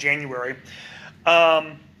 1964 in January,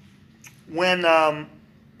 when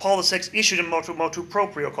Paul VI issued a motu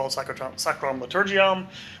proprio called Sacram Liturgiam,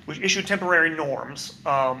 which issued temporary norms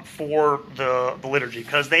for the liturgy,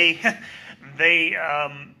 because they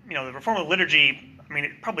the reform of the liturgy, I mean,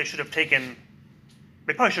 it probably should have taken,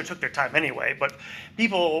 they probably should have took their time anyway, but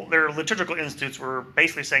their liturgical institutes were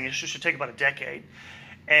basically saying it should take about a decade.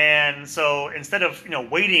 And so instead of,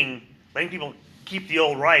 waiting, letting people keep the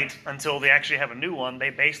old rite until they actually have a new one, they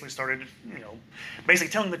basically started,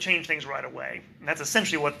 basically telling them to change things right away. And that's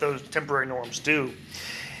essentially what those temporary norms do.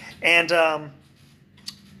 And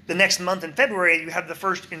the next month in February, you have the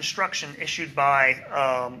first instruction issued by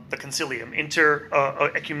the Concilium, Inter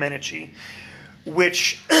Ecumenici,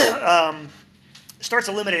 which starts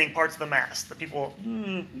eliminating parts of the Mass. The people,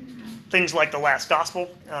 things like the Last Gospel,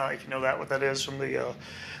 if you know what that is from the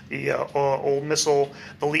Old Missal,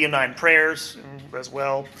 the Leonine prayers as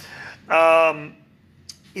well.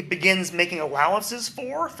 It begins making allowances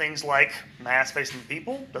for things like Mass facing the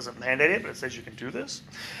people. Doesn't mandate it, but it says you can do this.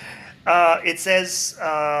 It says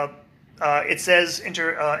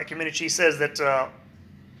Inter Ecumenici says that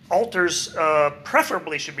altars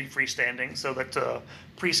preferably should be freestanding so that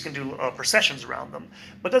priests can do processions around them,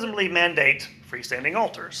 but doesn't really mandate freestanding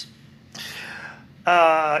altars.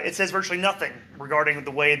 It says virtually nothing regarding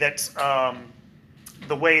the way that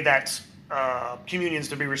communion's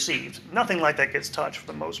to be received. Nothing like that gets touched for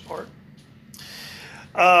the most part.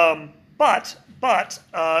 But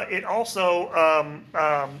it also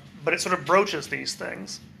but it sort of broaches these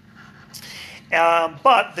things.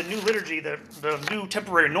 But the new liturgy, the new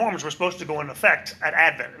temporary norms were supposed to go into effect at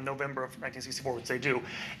Advent in November of 1964, which they do.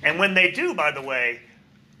 And when they do, by the way,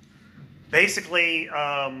 basically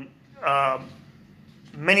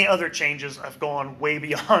many other changes have gone way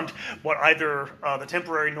beyond what either the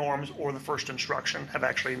temporary norms or the first instruction have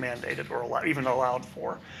actually mandated or even allowed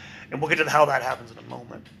for. And we'll get to how that happens in a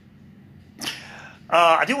moment.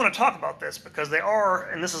 I do want to talk about this because they are,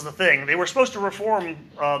 and this is the thing, they were supposed to reform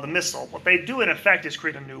the Missal. What they do in effect is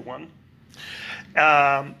create a new one.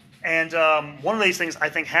 One of these things I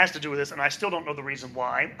think has to do with this, and I still don't know the reason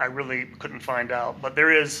why. I really couldn't find out. But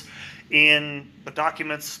there is in the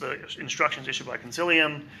documents, the instructions issued by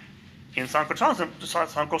Concilium, in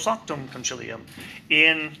Sacrosanctum Concilium,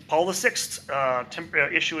 in Paul VI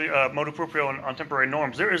issue Motu Proprio on temporary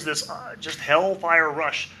norms, there is this just hellfire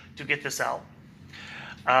rush to get this out.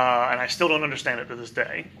 And I still don't understand it to this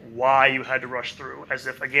day, why you had to rush through, as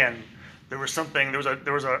if, again, there was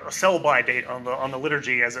a sell-by date on the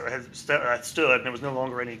liturgy as it had stood, and it was no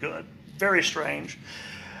longer any good. Very strange.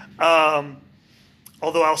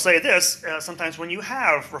 Although I'll say this, sometimes when you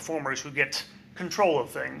have reformers who get control of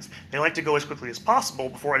things, they like to go as quickly as possible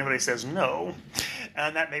before anybody says no,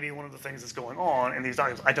 and that may be one of the things that's going on in these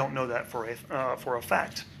documents. I don't know that for a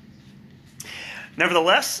fact.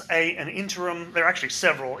 Nevertheless, there are actually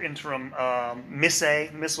several interim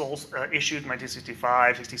missals issued in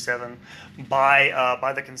 1965, 67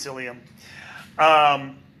 by the Concilium.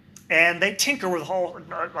 And they tinker with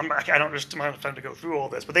I don't just have time to go through all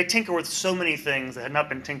this, but they tinker with so many things that had not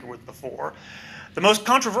been tinkered with before. The most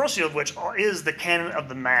controversial of which is the canon of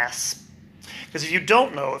the Mass. Because if you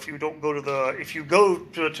don't know, if you go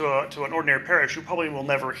to an ordinary parish, you probably will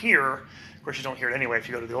never hear. Of course, you don't hear it anyway if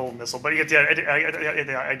you go to the old Missal, but you get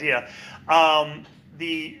the idea.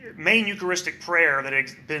 The main Eucharistic prayer that had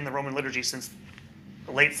been in the Roman liturgy since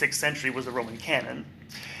the late 6th century was the Roman canon.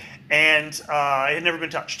 And it had never been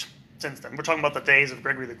touched since then. We're talking about the days of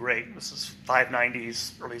Gregory the Great. This is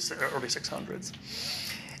 590s, early 600s.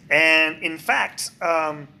 And in fact,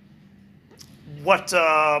 what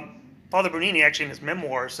Father Bonini actually in his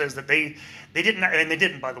memoir says that they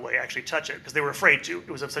didn't, by the way, actually touch it because they were afraid to. It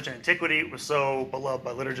was of such an antiquity. It was so beloved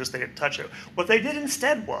by liturgists, they didn't touch it. What they did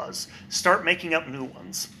instead was start making up new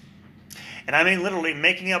ones. And I mean literally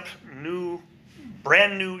making up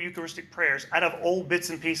brand new Eucharistic prayers out of old bits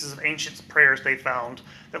and pieces of ancient prayers they found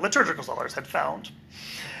that liturgical scholars had found.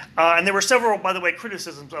 And there were several, by the way,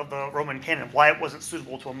 criticisms of the Roman canon, why it wasn't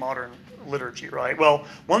suitable to a modern liturgy, right? Well,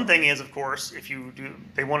 one thing is, of course,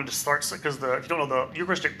 they wanted to start, because if you don't know, the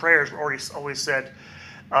Eucharistic prayers were always said,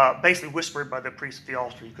 basically whispered by the priest at the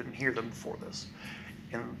altar. You couldn't hear them before this.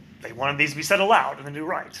 And they wanted these to be said aloud in the new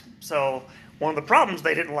rite. So one of the problems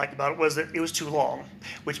they didn't like about it was that it was too long,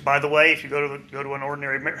 which, by the way, if you go to an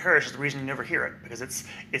ordinary parish, is the reason you never hear it, because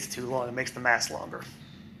it's too long. It makes the Mass longer.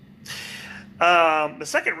 The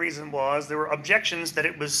second reason was there were objections that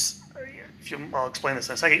it was, I'll explain this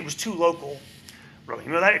in a second, it was too local.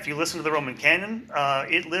 You know that? If you listen to the Roman canon,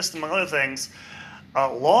 it lists, among other things,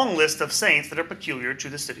 a long list of saints that are peculiar to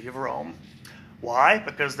the city of Rome. Why?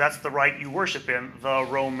 Because that's the rite you worship in, the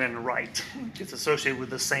Roman rite. It's associated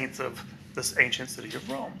with the saints of this ancient city of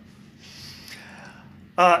Rome.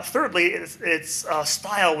 Thirdly, its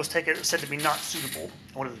style was said to be not suitable.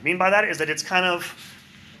 What does it mean by that? Is that it's kind of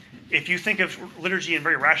if you think of liturgy in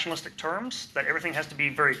very rationalistic terms, that everything has to be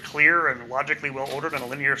very clear and logically well ordered in a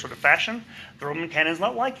linear sort of fashion, the Roman canon is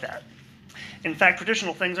not like that. In fact,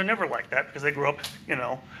 traditional things are never like that because they grow up,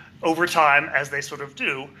 over time as they sort of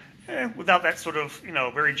do, without that sort of,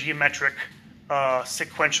 very geometric,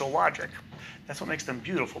 sequential logic. That's what makes them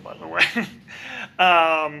beautiful, by the way.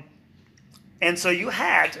 And so you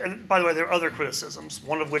had, and by the way, there are other criticisms,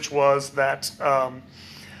 one of which was that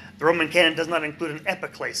the Roman canon does not include an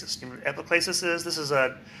epiclesis. You know what epiclesis is? This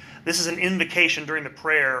is an invocation during the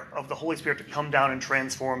prayer of the Holy Spirit to come down and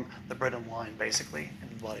transform the bread and wine, basically,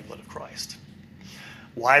 into the body and blood of Christ.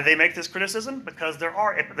 Why do they make this criticism? Because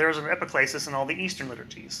there's an epiclesis in all the Eastern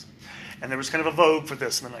liturgies. And there was kind of a vogue for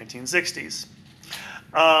this in the 1960s.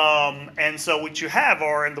 And so what you have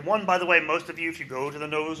are, and the one, by the way, most of you, if you go to the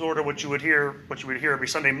Novus Ordo, what you would hear every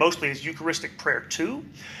Sunday mostly is Eucharistic Prayer 2,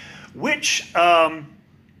 which,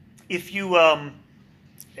 if you,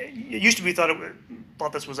 it used to be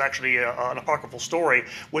thought this was actually an apocryphal story,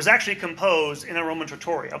 was actually composed in a Roman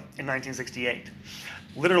trattoria in 1968.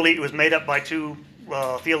 Literally, it was made up by two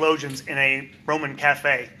theologians in a Roman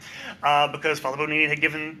cafe because Father Bonini had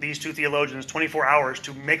given these two theologians 24 hours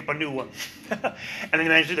to make up a new one. And they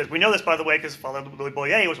managed to do this. We know this, by the way, because Father Louis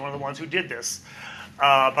Boyer was one of the ones who did this.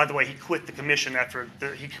 By the way, he quit the commission after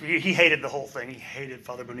he hated the whole thing. He hated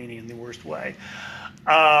Father Bonini in the worst way.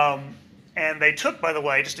 And they took, by the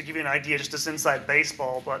way, just to give you an idea, just this inside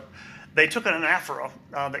baseball, but they took an anaphora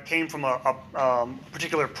that came from a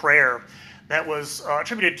particular prayer that was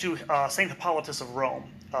attributed to Saint Hippolytus of Rome.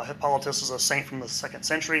 Hippolytus is a saint from the 2nd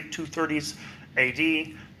century, 230s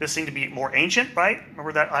AD. This seemed to be more ancient, right?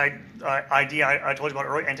 Remember that idea I told you about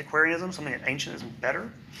earlier, antiquarianism, something that ancient is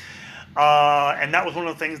better? And that was one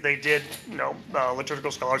of the things they did,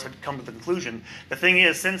 liturgical scholars had come to the conclusion. The thing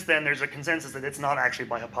is, since then, there's a consensus that it's not actually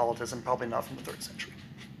by Hippolytus and probably not from the 3rd century.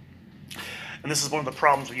 And this is one of the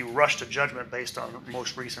problems when you rush to judgment based on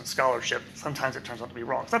most recent scholarship. Sometimes it turns out to be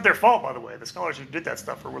wrong. It's not their fault, by the way. The scholars who did that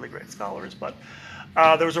stuff were really great scholars, but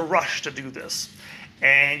there was a rush to do this.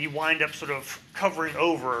 And you wind up sort of covering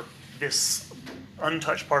over this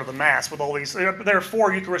untouched part of the Mass with all these. There are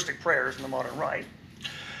 4 Eucharistic prayers in the modern rite.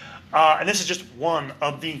 And this is just one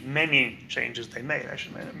of the many changes they made, I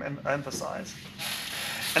should emphasize.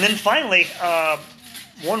 And then finally,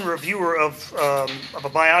 one reviewer of a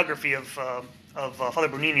biography of Father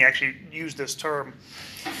Bonini actually used this term.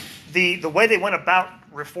 The way they went about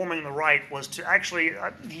reforming the rite was to actually,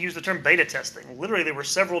 he used the term beta testing. Literally, there were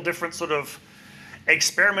several different sort of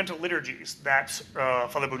experimental liturgies that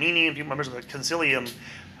Father Bonini and members of the Concilium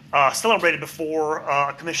celebrated before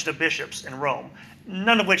a commission of bishops in Rome,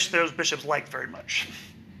 none of which those bishops liked very much.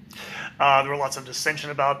 There were lots of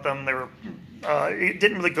dissension about them. It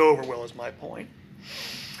didn't really go over well, is my point.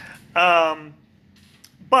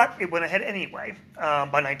 But it went ahead anyway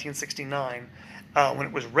by 1969 when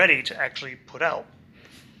it was ready to actually put out.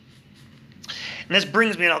 And this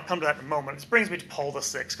brings me, and I'll come to that in a moment, this brings me to Paul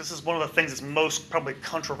VI, because this is one of the things that's most probably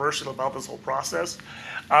controversial about this whole process.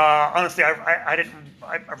 Honestly,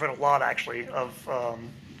 I've read a lot, actually, of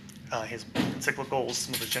his encyclicals,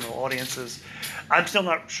 some of his general audiences. I'm still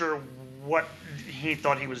not sure what he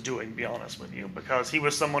thought he was doing, to be honest with you, because he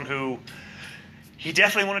was someone who, he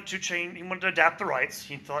definitely wanted to change, he wanted to adapt the rites.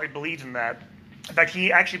 He thought he believed in that. In fact,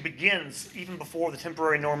 he actually begins, even before the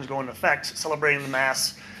temporary norms go into effect, celebrating the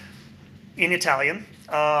Mass in Italian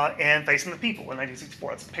and facing the people in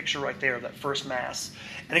 1964. That's a picture right there of that first Mass.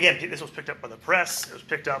 And again, this was picked up by the press. It was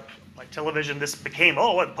picked up by television. This became,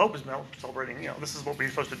 the Pope is now celebrating, this is what we're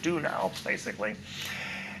supposed to do now, basically.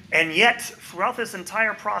 And yet, throughout this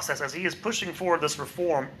entire process, as he is pushing forward this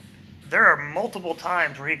reform, there are multiple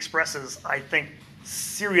times where he expresses, I think,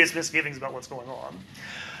 serious misgivings about what's going on.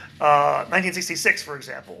 1966, for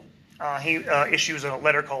example, he issues a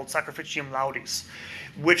letter called Sacrificium Laudis,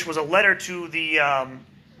 which was a letter to the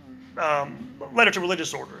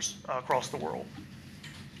religious orders across the world,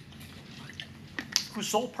 whose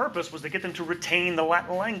sole purpose was to get them to retain the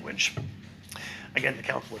Latin language. Again, the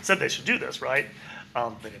council had said they should do this, right?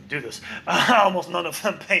 They didn't do this. Almost none of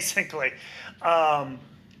them, basically.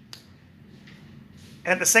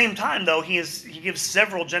 And at the same time, though, he gives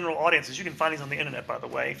several general audiences. You can find these on the internet, by the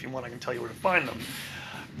way. If you want, I can tell you where to find them.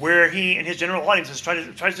 Where he and his general audiences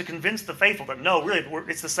tries to convince the faithful that no, really,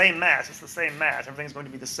 it's the same Mass. It's the same Mass. Everything's going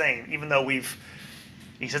to be the same, even though he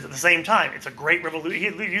says at the same time, it's a great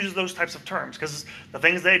revolution. He uses those types of terms because the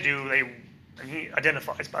things they do, and he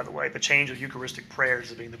identifies, by the way, the change of Eucharistic prayers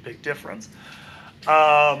as being the big difference.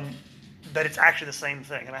 That it's actually the same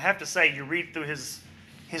thing. And I have to say, you read through his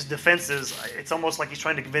defenses, it's almost like he's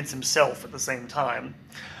trying to convince himself at the same time.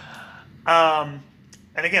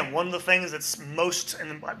 And again, one of the things that's most,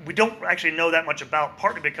 and we don't actually know that much about,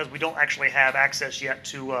 partly because we don't actually have access yet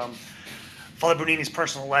to Father Bonini's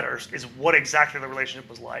personal letters, is what exactly the relationship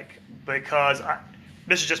was like. Because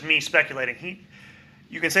this is just me speculating.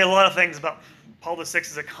 You can say a lot of things about Paul VI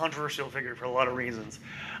is a controversial figure for a lot of reasons.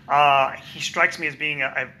 He strikes me as being,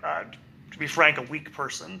 to be frank, a weak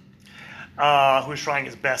person who is trying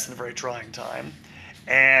his best in a very trying time.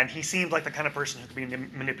 And he seems like the kind of person who could be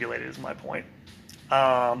manipulated, is my point.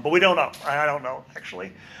 But we don't know. I don't know,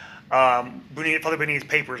 actually. Father Bonini's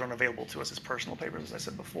papers aren't available to us, his personal papers, as I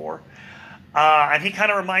said before. And he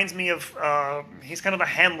kind of reminds me of, he's kind of a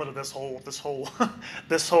Hamlet of this whole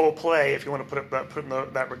this whole play, if you want to put in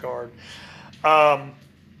that regard.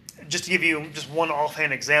 Just to give you just one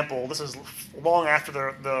offhand example, this is long after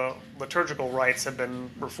the liturgical rites have been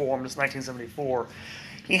reformed. It's 1974.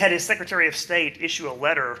 He had his Secretary of State issue a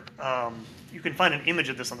letter. You can find an image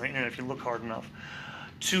of this on the internet if you look hard enough,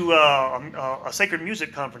 to a sacred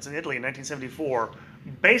music conference in Italy in 1974,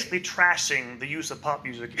 basically trashing the use of pop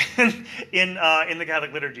music in the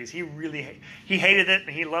Catholic liturgies. He hated it,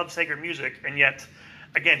 and he loved sacred music, and yet,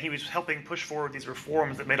 again, he was helping push forward these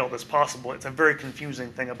reforms that made all this possible. It's a very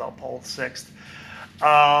confusing thing about Paul VI.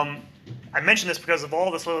 I mention this because of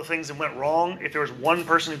all the sort of things that went wrong. If there was one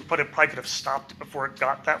person who probably could have stopped it before it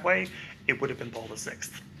got that way, it would have been Paul VI,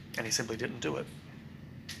 and he simply didn't do it.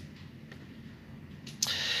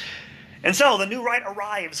 And so the new rite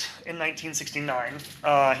arrives in 1969.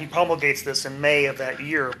 He promulgates this in May of that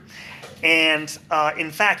year. And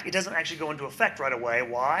in fact, it doesn't actually go into effect right away.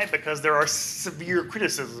 Why? Because there are severe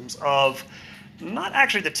criticisms of not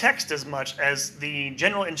actually the text as much as the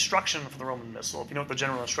general instruction for the Roman Missal. If you know what the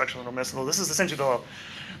general instruction of the Roman Missal, this is essentially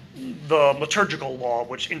the liturgical law,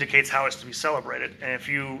 which indicates how it's to be celebrated. And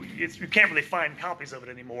you can't really find copies of it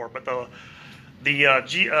anymore, but the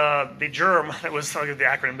germ that was, I'll give the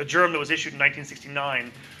acronym, the germ that was issued in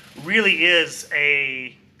 1969 really is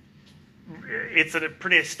it's a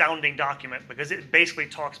pretty astounding document, because it basically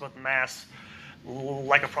talks about the Mass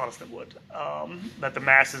like a Protestant would. That the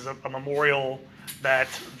Mass is a memorial, that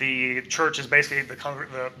the church is basically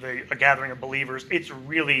a gathering of believers. It's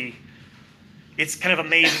kind of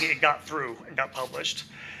amazing it got through and got published.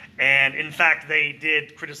 And in fact, they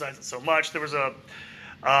did criticize it so much. There was so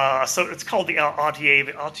it's called the Ottaviani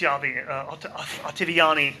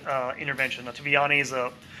intervention.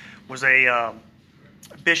 Ottaviani was a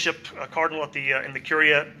bishop, a cardinal in the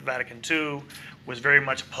Curia, Vatican II, was very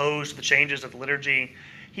much opposed to the changes of the liturgy.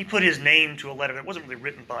 He put his name to a letter that wasn't really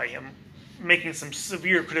written by him, making some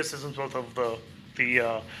severe criticisms both of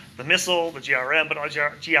the Missal, the GIRM,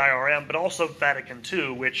 but also Vatican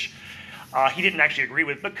II, which he didn't actually agree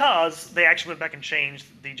with, because they actually went back and changed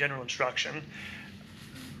the general instruction,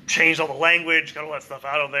 changed all the language, got all that stuff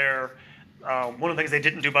out of there. One of the things they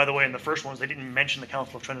didn't do, by the way, in the first one, is they didn't mention the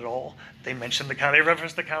Council of Trent at all. They they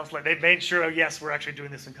referenced the council. They made sure, oh, yes, we're actually doing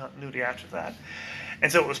this in continuity after that.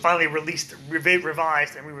 And so it was finally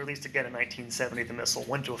revised, and re-released again in 1970. The Missal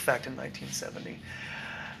went into effect in 1970.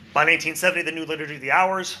 By 1970, the new Liturgy of the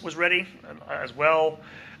Hours was ready as well.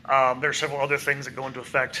 There are several other things that go into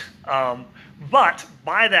effect. But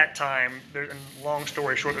by that time, and long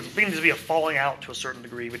story short, there seems to be a falling out to a certain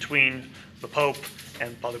degree between the Pope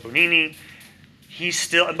and Father Bonini.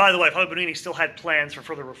 And by the way, Father Bonini still had plans for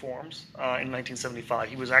further reforms in 1975.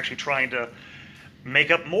 He was actually trying to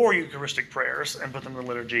make up more Eucharistic prayers and put them in the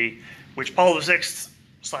liturgy, which Paul VI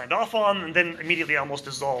signed off on, and then immediately almost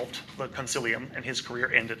dissolved the concilium, and his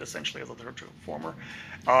career ended essentially as a liturgical reformer.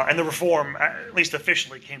 And the reform, at least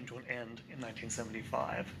officially, came to an end in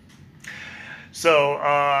 1975. So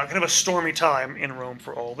kind of a stormy time in Rome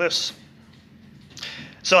for all this.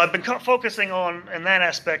 So I've been focusing on, in that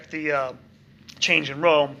aspect, the change in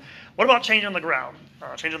Rome. What about change on the ground?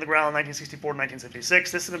 Change on the ground, 1964 to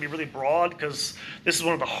 1976. This is going to be really broad, because this is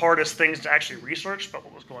one of the hardest things to actually research about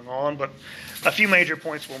what was going on. But a few major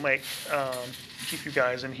points we'll make, keep you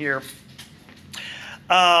guys in here.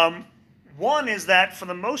 One is that, for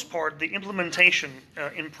the most part, the implementation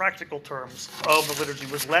in practical terms of the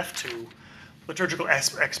liturgy was left to liturgical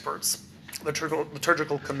experts,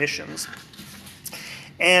 liturgical commissions.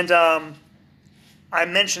 And I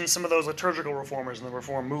mentioned some of those liturgical reformers in the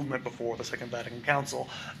Reform movement before the Second Vatican Council.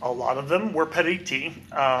 A lot of them were periti,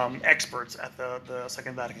 experts at the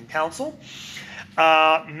Second Vatican Council.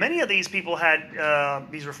 Many of these people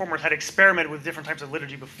these reformers had experimented with different types of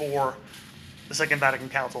liturgy before the Second Vatican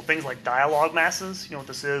Council. Things like dialogue masses. You know what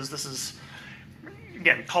this is? This is,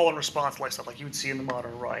 again, call and response like stuff like you would see in the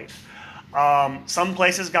modern rite. Some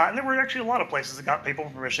places got, and there were actually a lot of places that got papal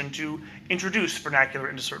permission to introduce vernacular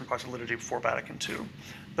into certain parts of liturgy before Vatican II.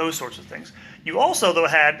 Those sorts of things. You also, though,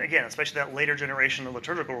 had, again, especially that later generation of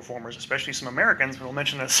liturgical reformers, especially some Americans, we'll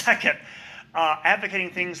mention in a second,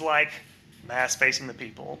 advocating things like Mass facing the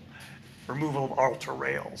people, removal of altar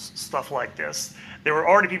rails, stuff like this. There were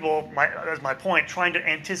already people, as my point, trying to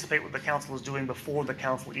anticipate what the council was doing before the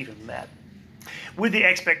council even met. With the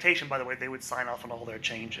expectation, by the way, they would sign off on all their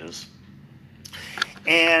changes.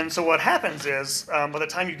 And so what happens is, by the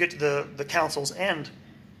time you get to the council's end,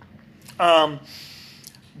 a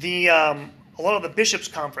lot of the bishops'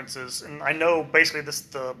 conferences, and I know basically this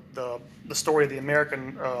the story of the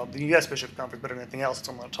American, the U.S. Bishops' Conference better than anything else,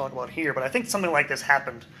 so I'm going to talk about here, but I think something like this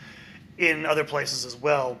happened in other places as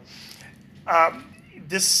well.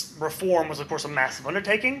 This reform was, of course, a massive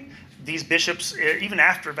undertaking. These bishops, even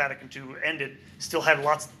after Vatican II ended, still had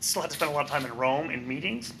to spend a lot of time in Rome in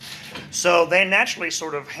meetings. So they naturally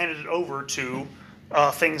sort of handed it over to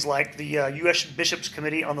things like the U.S. Bishops'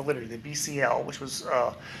 Committee on the Liturgy, the BCL, which was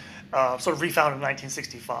sort of refounded in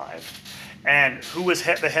 1965. And who was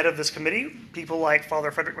the head of this committee? People like Father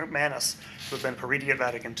Frederick McManus, who had been pariti at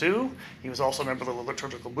Vatican II. He was also a member of the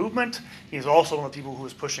liturgical movement. He was also one of the people who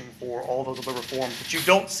was pushing for all those other reforms that you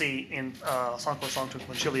don't see in Sancto Sanctum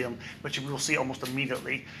Concilium, but you will see almost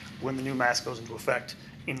immediately when the new Mass goes into effect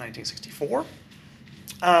in 1964.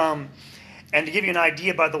 And to give you an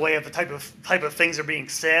idea, by the way, of the type of things that are being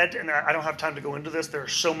said, and I don't have time to go into this, there are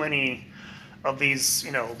so many of these,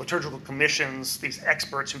 liturgical commissions, these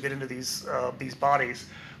experts who get into these bodies,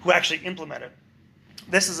 who actually implement it.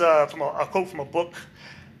 This is from a quote from a book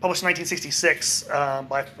published in 1966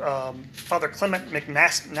 by Father Clement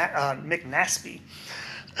McNaspy.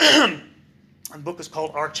 The book is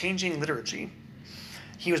called Our Changing Liturgy.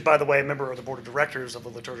 He was, by the way, a member of the board of directors of the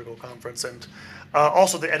Liturgical Conference and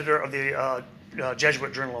also the editor of the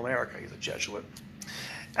Jesuit Journal of America. He's a Jesuit.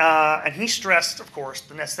 And he stressed, of course,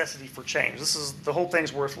 the necessity for change. The whole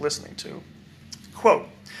thing's worth listening to. Quote,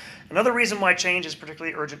 "Another reason why change is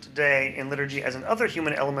particularly urgent today in liturgy as in other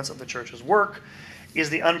human elements of the Church's work is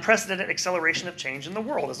the unprecedented acceleration of change in the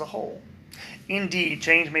world as a whole. Indeed,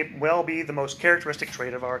 change may well be the most characteristic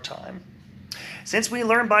trait of our time. Since we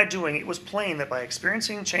learn by doing, it was plain that by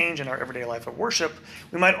experiencing change in our everyday life of worship,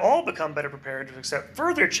 we might all become better prepared to accept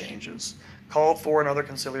further changes called for in other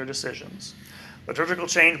conciliar decisions. Liturgical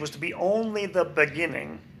change was to be only the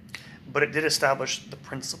beginning, but it did establish the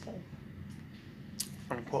principle."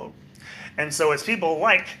 Unquote. And so it's people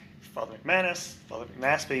like Father McManus, Father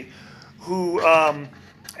McNaspy, who, and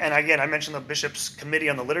again, I mentioned the Bishops' Committee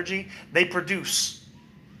on the Liturgy, they produce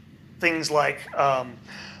things like,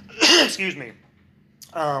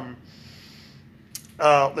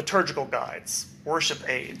 liturgical guides, worship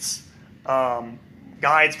aids,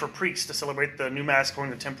 guides for priests to celebrate the new Mass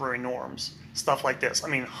according to temporary norms, stuff like this. I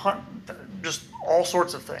mean, just all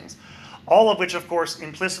sorts of things. All of which, of course,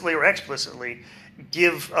 implicitly or explicitly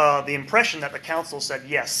give the impression that the council said,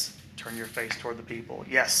 yes, turn your face toward the people.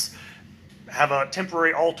 Yes, have a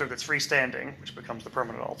temporary altar that's freestanding, which becomes the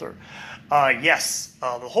permanent altar. Yes,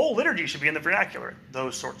 the whole liturgy should be in the vernacular.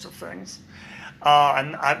 Those sorts of things.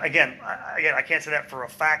 And I can't say that for a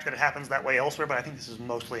fact that it happens that way elsewhere, but I think this is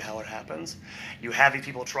mostly how it happens. You have these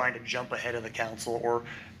people trying to jump ahead of the council, or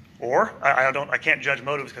I can't judge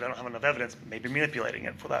motives because I don't have enough evidence, maybe manipulating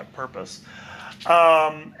it for that purpose.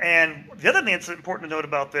 And the other thing that's important to note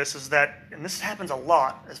about this is that, and this happens a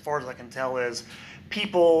lot as far as I can tell, is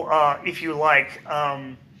people, if you like,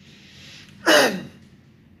 what's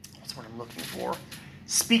the word I'm looking for?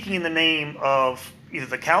 Speaking in the name of either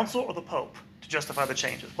the council or the Pope to justify the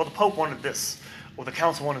changes. Well, the Pope wanted this, or the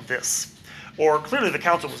council wanted this. Or clearly the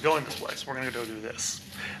council was going this way, so we're going to go do this.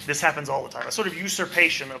 This happens all the time. A sort of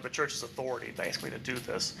usurpation of the church's authority, basically, to do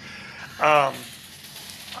this.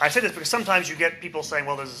 I say this because sometimes you get people saying,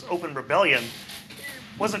 well, there's this open rebellion.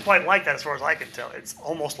 It wasn't quite like that as far as I can tell. It's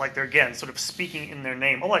almost like they're, again, sort of speaking in their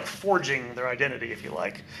name, or like forging their identity, if you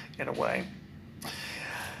like, in a way.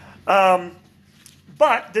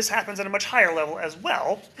 But this happens at a much higher level as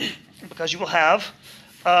well, because you will have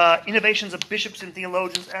innovations of bishops and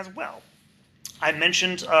theologians as well. I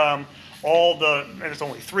mentioned and it's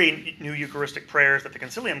only 3 new Eucharistic prayers that the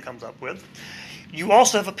Concilium comes up with. You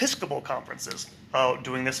also have Episcopal conferences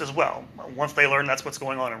doing this as well. Once they learn that's what's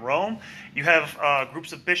going on in Rome, you have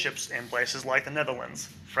groups of bishops in places like the Netherlands,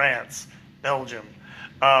 France, Belgium,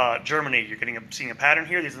 Germany. You're seeing a pattern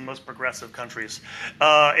here. These are the most progressive countries,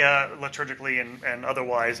 liturgically and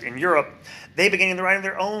otherwise in Europe. They began writing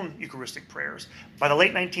their own Eucharistic prayers. By the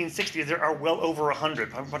late 1960s, there are well over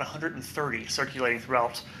 100, probably about 130 circulating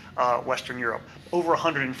throughout Western Europe, over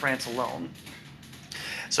 100 in France alone.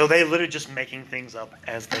 So they literally just making things up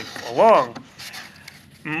as they go along.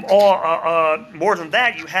 More than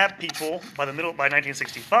that, you have people by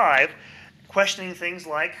 1965 questioning things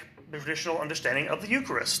like the traditional understanding of the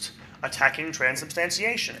Eucharist, attacking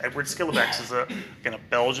transubstantiation. Edward Schillebeeckx is a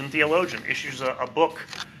Belgian theologian, issues a book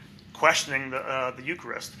questioning the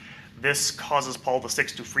Eucharist. This causes Paul VI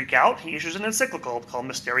to freak out. He issues an encyclical called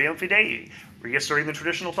Mysterium Fidei, reasserting the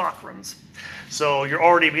traditional doctrines. So you're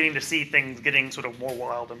already beginning to see things getting sort of more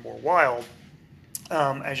wild and more wild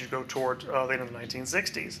as you go toward the end of the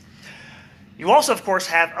 1960s. You also, of course,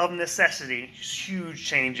 have, of necessity, huge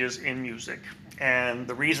changes in music. And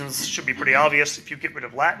the reasons should be pretty obvious. If you get rid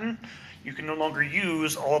of Latin, you can no longer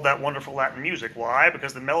use all of that wonderful Latin music. Why?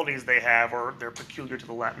 Because the melodies they have they're peculiar to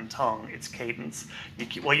the Latin tongue. It's cadence. You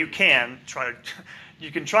can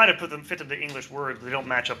try to fit into English words, but they don't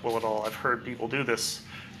match up well at all. I've heard people do this,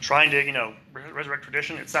 trying to resurrect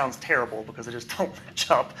tradition. It sounds terrible because they just don't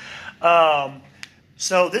match up.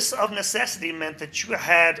 So this, of necessity, meant that you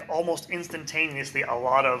had almost instantaneously a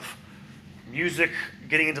lot of music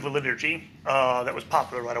getting into the liturgy that was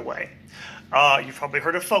popular right away. You've probably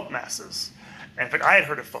heard of folk masses. And in fact, I had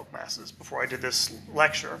heard of folk masses before I did this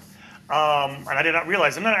lecture. And I did not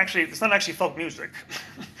realize it's not actually folk music.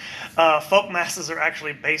 Folk masses are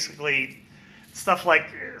actually basically stuff like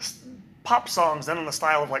pop songs done in the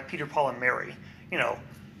style of like Peter, Paul, and Mary.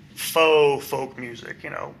 Faux folk music,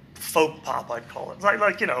 folk pop, I'd call it.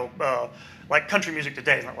 Like country music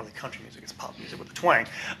today is not really country music; it's pop music with a twang.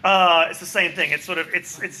 It's the same thing. It's sort of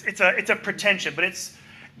it's a pretension, but it's.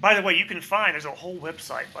 By the way, you can find there's a whole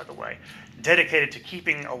website, by the way, dedicated to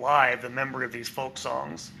keeping alive the memory of these folk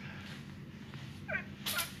songs.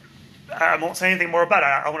 I won't say anything more about it.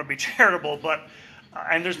 I want to be charitable, but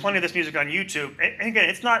and there's plenty of this music on YouTube. And again,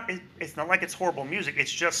 it's not like it's horrible music.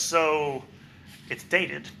 It's just it's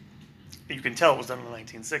dated. You can tell it was done in the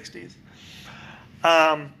 1960s.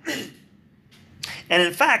 And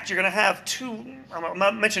in fact, you're going to have I'm going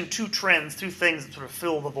to mention two trends, two things that sort of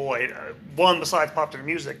fill the void. One, besides popular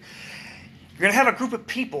music, you're going to have a group of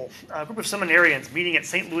people, a group of seminarians meeting at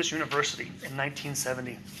St. Louis University in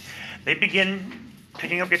 1970. They begin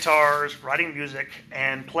picking up guitars, writing music,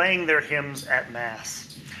 and playing their hymns at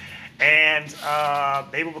Mass. And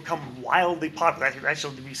they will become wildly popular. They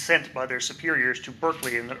actually be sent by their superiors to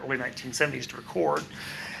Berkeley in the early 1970s to record.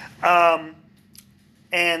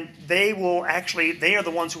 And they are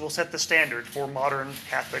the ones who will set the standard for modern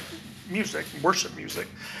Catholic music, worship music.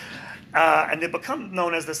 And they become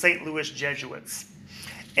known as the St. Louis Jesuits.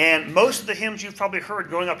 And most of the hymns you've probably heard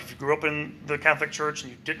growing up, if you grew up in the Catholic Church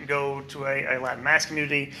and you didn't go to a Latin Mass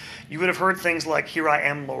community, you would have heard things like, "Here I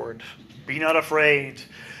Am, Lord," "Be Not Afraid,"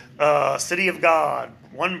 "City of God,"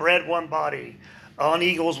 "One Bread, One Body," "On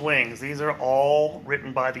Eagle's Wings." These are all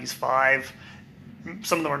written by these five.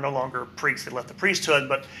 Some of them are no longer priests; they left the priesthood.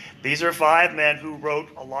 But these are five men who wrote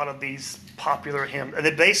a lot of these popular hymns, and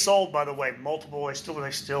they sold, by the way, multiple.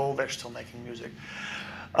 They're still making music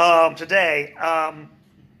today.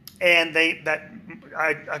 And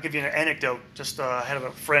I'll give you an anecdote. Just I had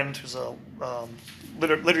a friend who's a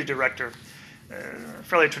liturgy director,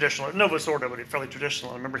 fairly traditional, Novus Ordo, but fairly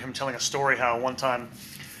traditional. I remember him telling a story how one time,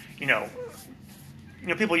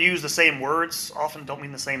 people use the same words, often don't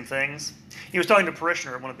mean the same things. He was talking to a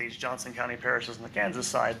parishioner at one of these Johnson County parishes on the Kansas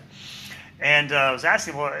side, and I was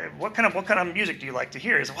asking, well, what kind of music do you like to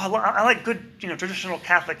hear? He said, well, I like good, traditional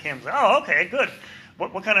Catholic hymns. Oh, okay, good.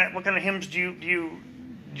 What kind of hymns do you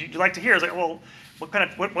like to hear? I was like, well,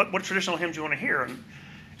 what traditional hymns do you want to hear? And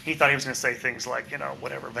he thought he was going to say things like,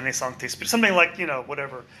 whatever, Veni Sancte Spiritus, something like,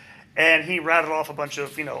 whatever. And he rattled off a bunch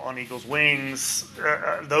of, On Eagle's Wings,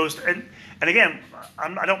 those. And again,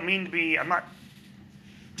 I'm not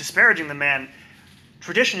disparaging the man.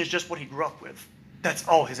 Tradition is just what he grew up with. That's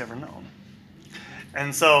all he's ever known.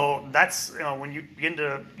 And so that's, when you begin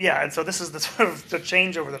to, and so this is the sort of the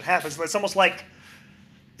changeover that happens. It's almost like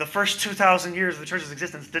the first 2,000 years of the church's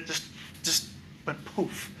existence that just went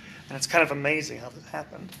poof. And it's kind of amazing how this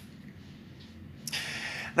happened.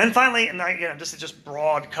 Then finally, and again, this is just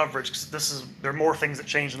broad coverage because there are more things that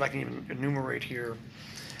change than I can even enumerate here.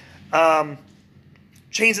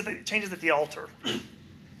 Changes at the altar.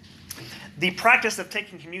 The practice of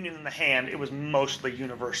taking communion in the hand, it was mostly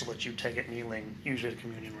universal that you take it kneeling, usually at a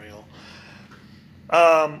communion rail.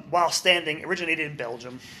 While standing, originated in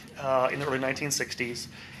Belgium in the early 1960s.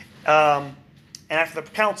 And after the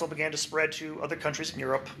council began to spread to other countries in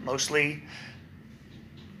Europe, mostly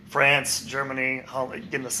France, Germany,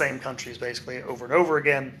 in the same countries basically over and over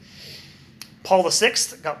again. Paul VI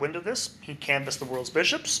got wind of this. He canvassed the world's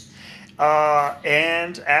bishops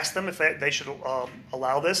and asked them if they should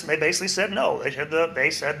allow this, and they basically said no.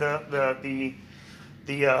 They said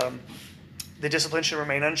the discipline should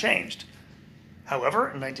remain unchanged. However,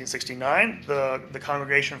 in 1969, the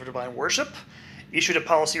Congregation for Divine Worship issued a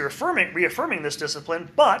policy reaffirming this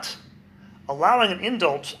discipline, but allowing an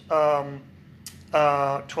indult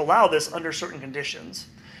to allow this under certain conditions,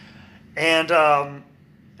 and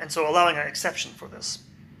so allowing an exception for this.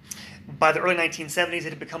 By the early 1970s, it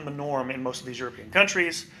had become the norm in most of these European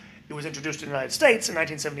countries. It was introduced in the United States in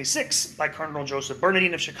 1976 by Cardinal Joseph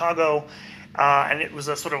Bernardin of Chicago, and it was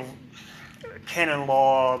a sort of canon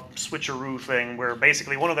law switcheroo thing where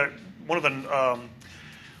basically one of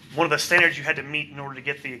the standards you had to meet in order to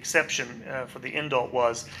get the exception for the indult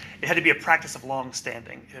was it had to be a practice of long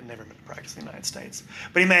standing. It had never been practiced in the United States.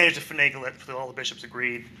 But he managed to finagle it, all the bishops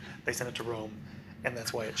agreed, they sent it to Rome, and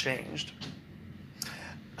that's why it changed.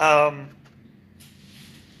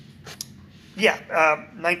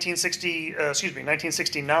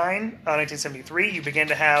 1969, 1973, you began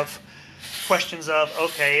to have questions of,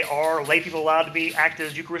 okay, are lay people allowed to be acted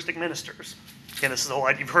as Eucharistic ministers? Again, this is the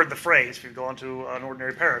whole, you've heard the phrase if you go into an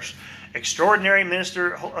ordinary parish, extraordinary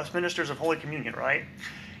ministers of Holy Communion, right?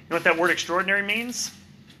 You know what that word extraordinary means?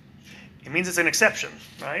 It means it's an exception,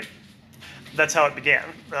 right? That's how it began.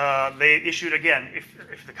 They issued, again,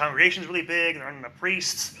 if the congregation's really big, there aren't enough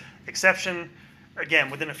priests, exception, again,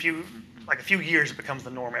 within a few years, it becomes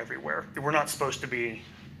the norm everywhere. We're not supposed to be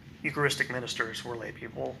Eucharistic ministers, we're lay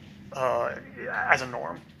people, as a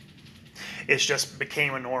norm. It just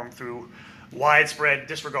became a norm through widespread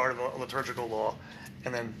disregard of liturgical law,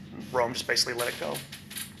 and then Rome just basically let it go.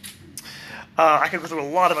 I could go through a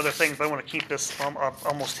lot of other things, but I want to keep this. I've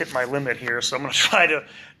almost hit my limit here, so I'm going to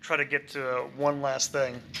try to get to one last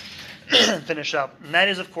thing and finish up. And that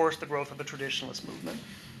is, of course, the growth of the traditionalist movement,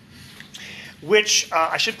 which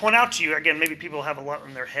I should point out to you, again, maybe people have a lot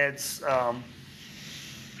in their heads, and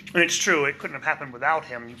it's true, it couldn't have happened without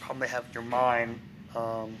him. You probably have in your mind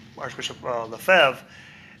Archbishop Lefebvre.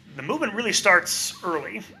 The movement really starts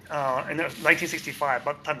early, in 1965,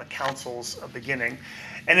 about the time the council's beginning.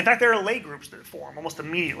 And in fact, there are lay groups that form almost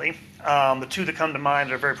immediately. The two that come to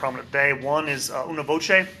mind are very prominent today. One is Una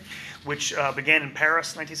Voce, which began in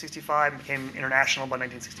Paris in 1965 and became international by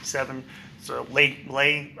 1967. It's a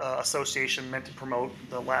lay association meant to promote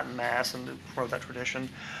the Latin Mass and to promote that tradition.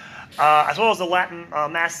 As well as the Latin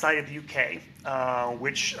Mass Society of the UK,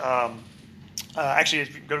 which actually,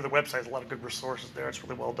 if you go to the website, there's a lot of good resources there. It's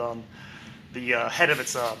really well done. The head of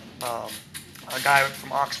it's a guy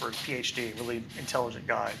from Oxford, PhD, really intelligent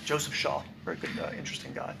guy, Joseph Shaw, very good,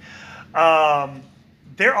 interesting guy.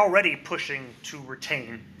 They're already pushing to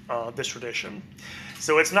retain this tradition.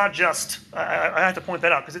 So it's not just, I have to point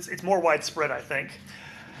that out because it's more widespread, I think.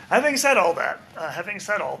 Having said all that,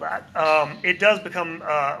 it does become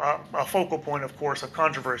a focal point, of course, of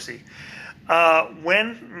controversy.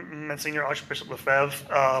 When Monsignor Archbishop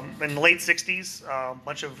Lefebvre, in the late 60s, a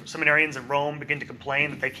bunch of seminarians in Rome begin to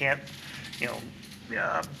complain that they can't,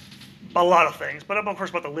 a lot of things, but of course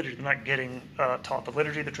about the liturgy. They're not getting taught the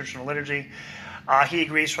liturgy, the traditional liturgy. He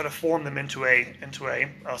agrees to try to form them into a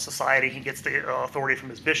society. He gets the authority from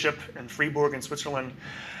his bishop in Fribourg in Switzerland,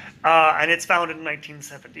 and it's founded in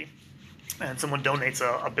 1970. And someone donates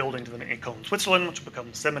a building to them in Cologne, Switzerland, which will become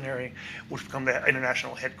the seminary, which will become the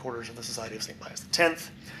international headquarters of the Society of St. Pius X.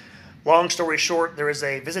 Long story short, there is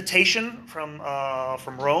a visitation from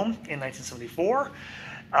Rome in 1974.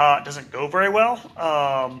 It doesn't go very well.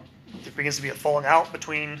 There begins to be a falling out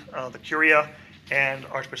between the Curia and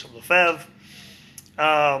Archbishop Lefebvre.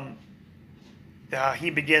 He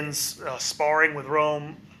begins sparring with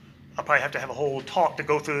Rome. I'll probably have to have a whole talk to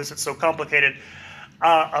go through this. It's so complicated.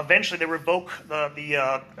 Eventually, they revoke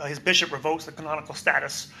his bishop revokes the canonical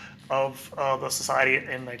status of the society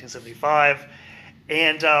in 1975.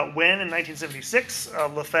 And when in 1976,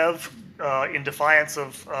 Lefebvre, in defiance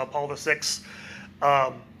of Paul VI,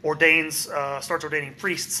 starts ordaining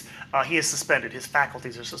priests, he is suspended. His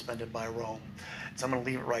faculties are suspended by Rome. So I'm going to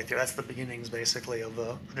leave it right there. That's the beginnings, basically, of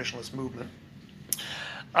the traditionalist movement.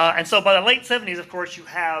 And so by the late 70s, of course, you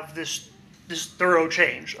have this thorough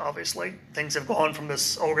change, obviously. Things have gone from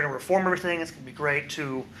this, we're going to reform everything, it's going to be great,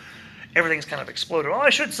 to everything's kind of exploded. Well, I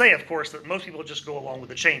should say, of course, that most people just go along with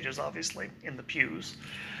the changes, obviously, in the pews.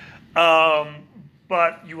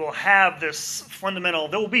 But you will have this fundamental,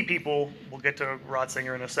 there will be people, we'll get to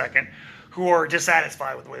Ratzinger in a second, who are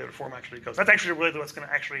dissatisfied with the way the reform actually goes. That's actually really what's going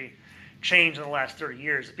to actually change in the last 30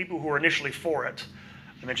 years. The people who were initially for it,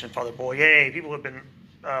 I mentioned Father Boyer, people who have been,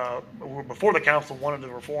 who were before the council wanted the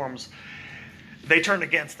reforms, they turned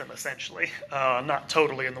against them, essentially. Not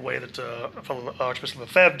totally in the way that Archbishop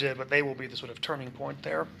Lefebvre did, but they will be the sort of turning point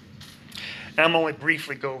there. And I'm only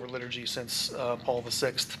briefly go over liturgy since Paul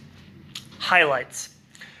VI. Highlights.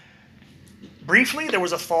 Briefly, there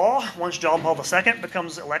was a thaw once John Paul II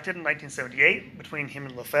becomes elected in 1978 between him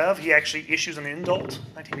and Lefebvre. He actually issues an indult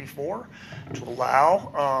in 1984 to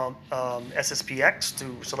allow SSPX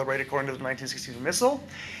to celebrate according to the 1962 Missal.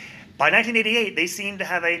 By 1988, they seemed to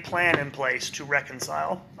have a plan in place to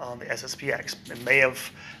reconcile the SSPX. In May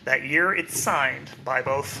of that year, it's signed by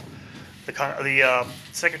both the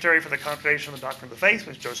Secretary for the Congregation of the Doctrine of the Faith,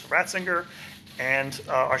 which is Joseph Ratzinger, and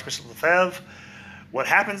Archbishop Lefebvre. What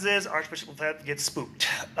happens is Archbishop Lefebvre gets spooked.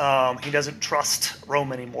 He doesn't trust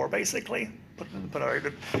Rome anymore, basically.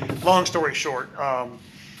 Long story short, they're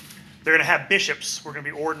going to have bishops who are going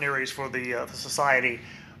to be ordinaries for the society,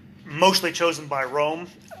 mostly chosen by Rome.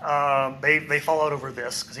 They fall out over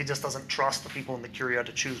this because he just doesn't trust the people in the Curia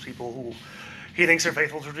to choose people who he thinks are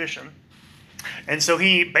faithful to tradition. And so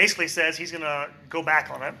he basically says he's going to go back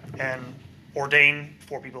on it and ordain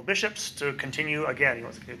 4 people bishops to continue. Again, he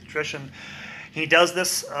wants to continue the tradition. He does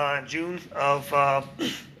this in June of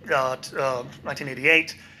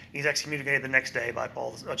 1988. He's excommunicated the next day by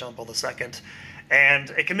John Paul II.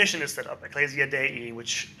 And a commission is set up, Ecclesia Dei,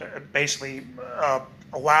 which basically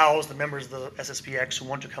allows the members of the SSPX who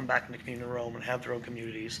want to come back into communion in Rome and have their own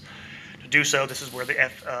communities to do so. This is where the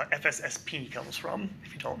FSSP comes from,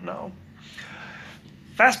 if you don't know.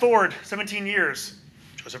 Fast forward 17 years,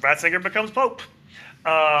 Joseph Ratzinger becomes Pope.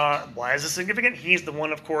 Why is this significant? He's the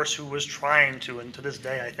one, of course, who was trying to, and to this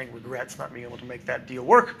day, I think, regrets not being able to make that deal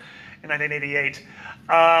work in 1988.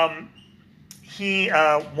 He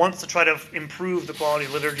wants to try to improve the quality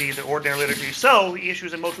of liturgy, the ordinary liturgy, so he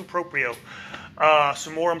issues a motu proprio,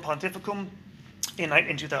 Summorum Pontificum,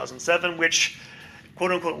 in 2007, which,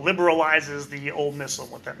 quote-unquote, liberalizes the old missal.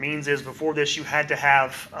 What that means is before this, you had to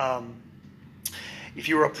have... if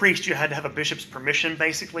you were a priest, you had to have a bishop's permission,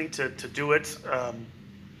 basically, to do it.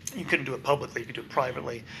 You couldn't do it publicly. You could do it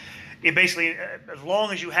privately. It basically, as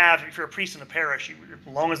long as you have, if you're a priest in a parish,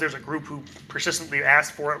 as long as there's a group who persistently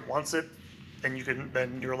asks for it, wants it,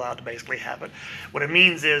 then you're allowed to basically have it. What it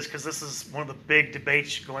means is, because this is one of the big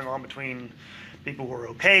debates going on between people who are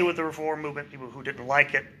okay with the Reform movement, people who didn't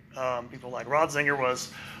like it, people like Ratzinger,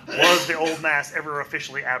 was the old Mass ever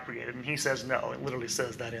officially abrogated? And he says no. It literally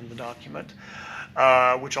says that in the document.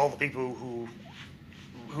 Which all the people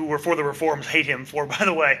who were for the reforms hate him for, by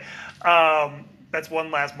the way. That's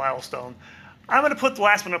one last milestone. I'm going to put the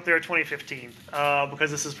last one up there, 2015,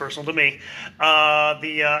 because this is personal to me.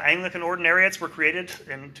 The Anglican ordinariates were created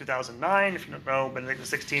in 2009. If you don't know, Benedict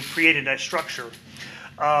XVI created a structure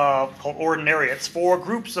called ordinariates for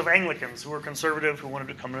groups of Anglicans who were conservative, who wanted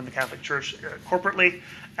to come into the Catholic Church corporately,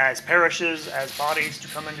 as parishes, as bodies, to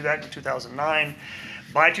come into that in 2009.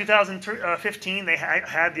 By 2015, they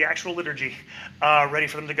had the actual liturgy ready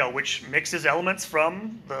for them to go, which mixes elements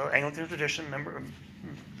from the Anglican tradition,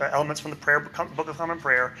 elements from the Book of Common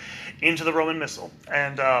Prayer, into the Roman Missal.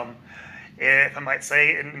 And if I might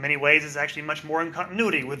say, in many ways, is actually much more in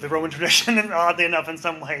continuity with the Roman tradition, and oddly enough, in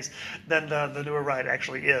some ways, than the newer rite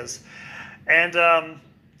actually is. And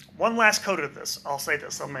one last coda to this. I'll say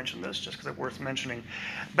this. I'll mention this just because it's worth mentioning.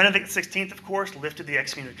 Benedict XVI, of course, lifted the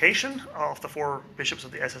excommunication off the 4 bishops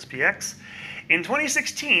of the SSPX. In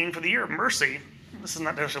 2016, for the Year of Mercy, this is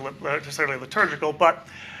not necessarily liturgical, but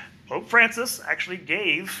Pope Francis actually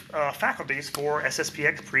gave faculties for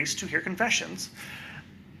SSPX priests to hear confessions.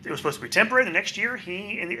 It was supposed to be temporary. The next year,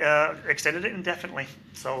 he extended it indefinitely.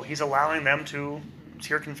 So he's allowing them to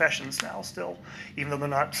hear confessions now still, even though they're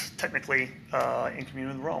not technically in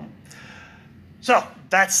communion with Rome. So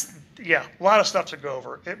that's, a lot of stuff to go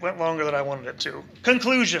over. It went longer than I wanted it to.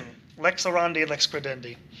 Conclusion, lex orandi, lex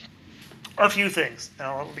credendi. A few things, and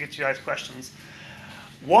I'll get you guys questions.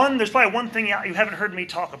 One, there's probably one thing you haven't heard me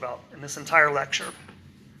talk about in this entire lecture.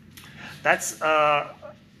 That's,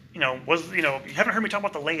 you haven't heard me talk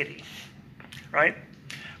about the laity, right?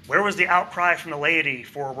 Where was the outcry from the laity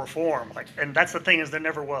for reform? And that's the thing, is there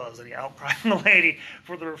never was any outcry from the laity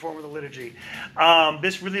for the reform of the liturgy.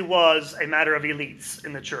 This really was a matter of elites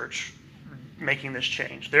in the church making this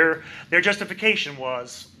change. Their justification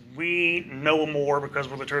was, we know more because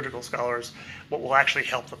we're liturgical scholars what will actually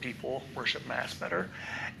help the people worship Mass better.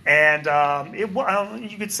 And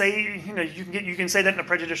you could say, you can say that in a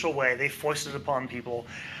prejudicial way. They foisted it upon people.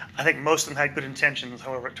 I think most of them had good intentions,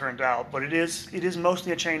 however it turned out. But it is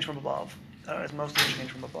mostly a change from above. It's mostly a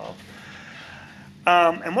change from above.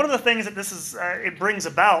 And one of the things that this is, it brings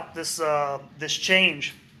about this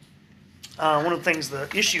change. One of the things, the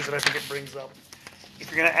issues that I think it brings up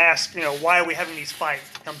if you're going to ask, why are we having these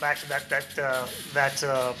fights, to come back to that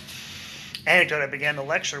anecdote I began the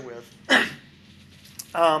lecture with,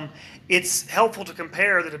 it's helpful to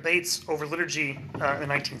compare the debates over liturgy in the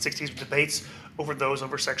 1960s with debates over those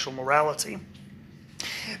over sexual morality.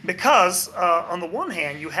 Because, on the one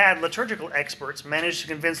hand, you had liturgical experts manage to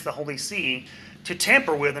convince the Holy See to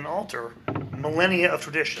tamper with and alter millennia of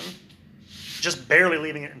tradition, just barely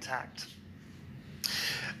leaving it intact.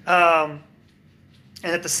 And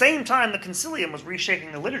at the same time, the concilium was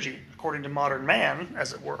reshaping the liturgy, according to modern man,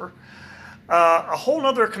 as it were. A whole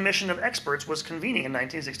other commission of experts was convening in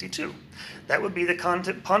 1962. That would be the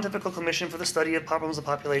Pontifical Commission for the Study of Problems of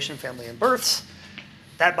Population, Family, and Births.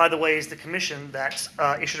 That, by the way, is the commission that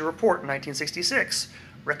issued a report in 1966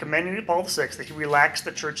 recommending to Paul VI that he relax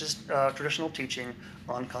the Church's traditional teaching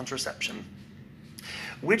on contraception,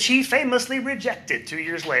 which he famously rejected 2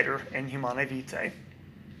 years later in Humanae Vitae.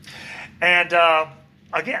 And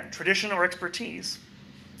again, tradition or expertise.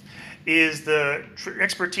 Is the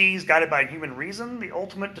expertise guided by human reason the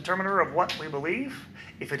ultimate determiner of what we believe?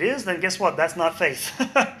 If it is, then guess what? That's not faith.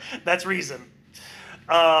 That's reason.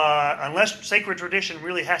 Unless sacred tradition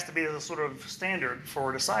really has to be the sort of standard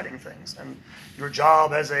for deciding things. And your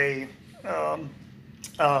job as your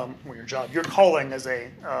calling as a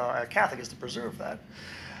Catholic is to preserve that.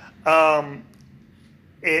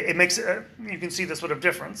 It makes, you can see the sort of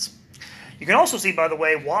difference. You can also see, by the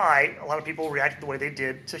way, why a lot of people reacted the way they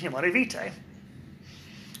did to Humanae Vitae.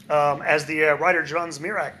 As the writer John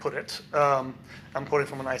Zmirak put it, I'm quoting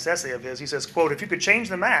from a nice essay of his, he says, quote, "If you could change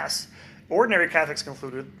the Mass, ordinary Catholics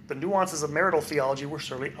concluded the nuances of marital theology were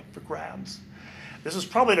surely up for grabs." This is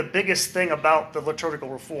probably the biggest thing about the liturgical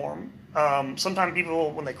reform. Sometimes people,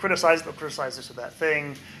 when they criticize it, they'll criticize this or that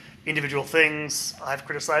thing, individual things. I've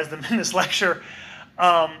criticized them in this lecture.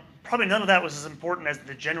 Probably none of that was as important as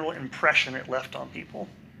the general impression it left on people.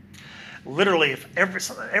 Literally, if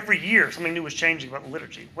every year something new was changing about the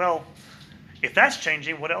liturgy, well, if that's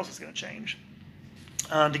changing, what else is going to change?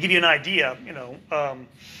 To give you an idea,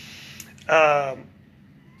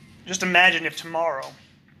 just imagine if tomorrow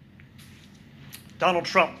Donald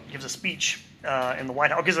Trump gives a speech in the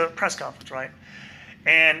White House, gives a press conference, right?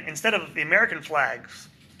 And instead of the American flags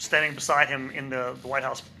standing beside him in the White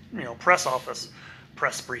House, press office,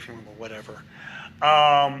 press briefing room or whatever,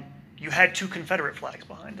 you had two Confederate flags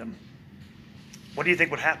behind him. What do you think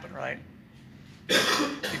would happen, right?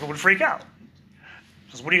 People would freak out.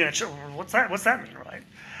 Because what are you going to? What's that mean, right?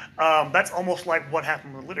 That's almost like what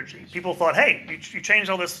happened with liturgy. People thought, hey, you changed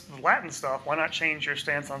all this Latin stuff. Why not change your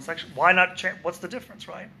stance on section? Why not change? What's the difference,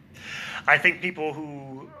 right? I think people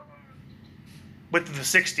who went through the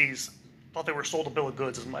 60s thought they were sold a bill of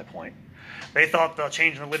goods, is my point. They thought the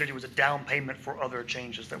change in the liturgy was a down payment for other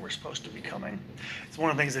changes that were supposed to be coming. It's one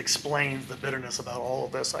of the things that explains the bitterness about all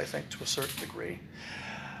of this, I think, to a certain degree.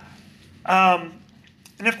 And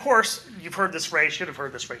of course, you've heard this phrase, should have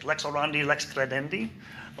heard this phrase, lex orandi, lex credendi.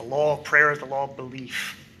 The law of prayer is the law of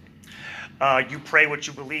belief. You pray what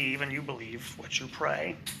you believe, and you believe what you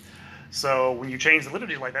pray. So when you change the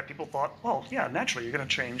liturgy like that, people thought, well, yeah, naturally, you're going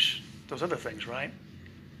to change those other things, right?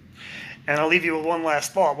 And I'll leave you with one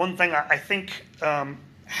last thought. One thing I think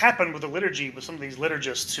happened with the liturgy with some of these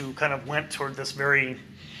liturgists who kind of went toward this very,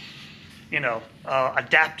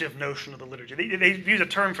 adaptive notion of the liturgy. They used a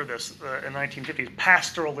term for this in the 1950s,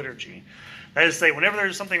 pastoral liturgy. That is to say, whenever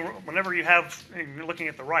you're looking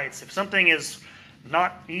at the rites, if something is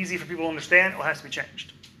not easy for people to understand, it has to be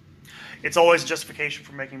changed. It's always a justification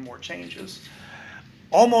for making more changes.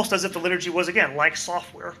 Almost as if the liturgy was, again, like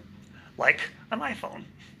software, like an iPhone,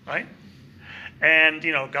 right? And,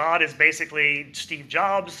 God is basically Steve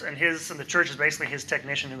Jobs, and the church is basically his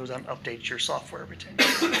technician who goes out and updates your software every 10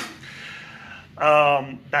 years.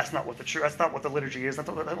 That's not what the liturgy is. That's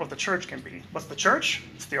not what the church can be. What's the church?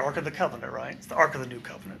 It's the Ark of the Covenant, right? It's the Ark of the New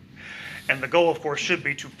Covenant. And the goal, of course, should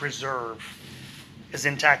be to preserve as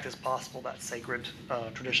intact as possible that sacred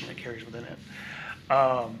tradition that carries within it.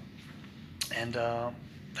 That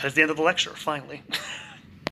is the end of the lecture, finally.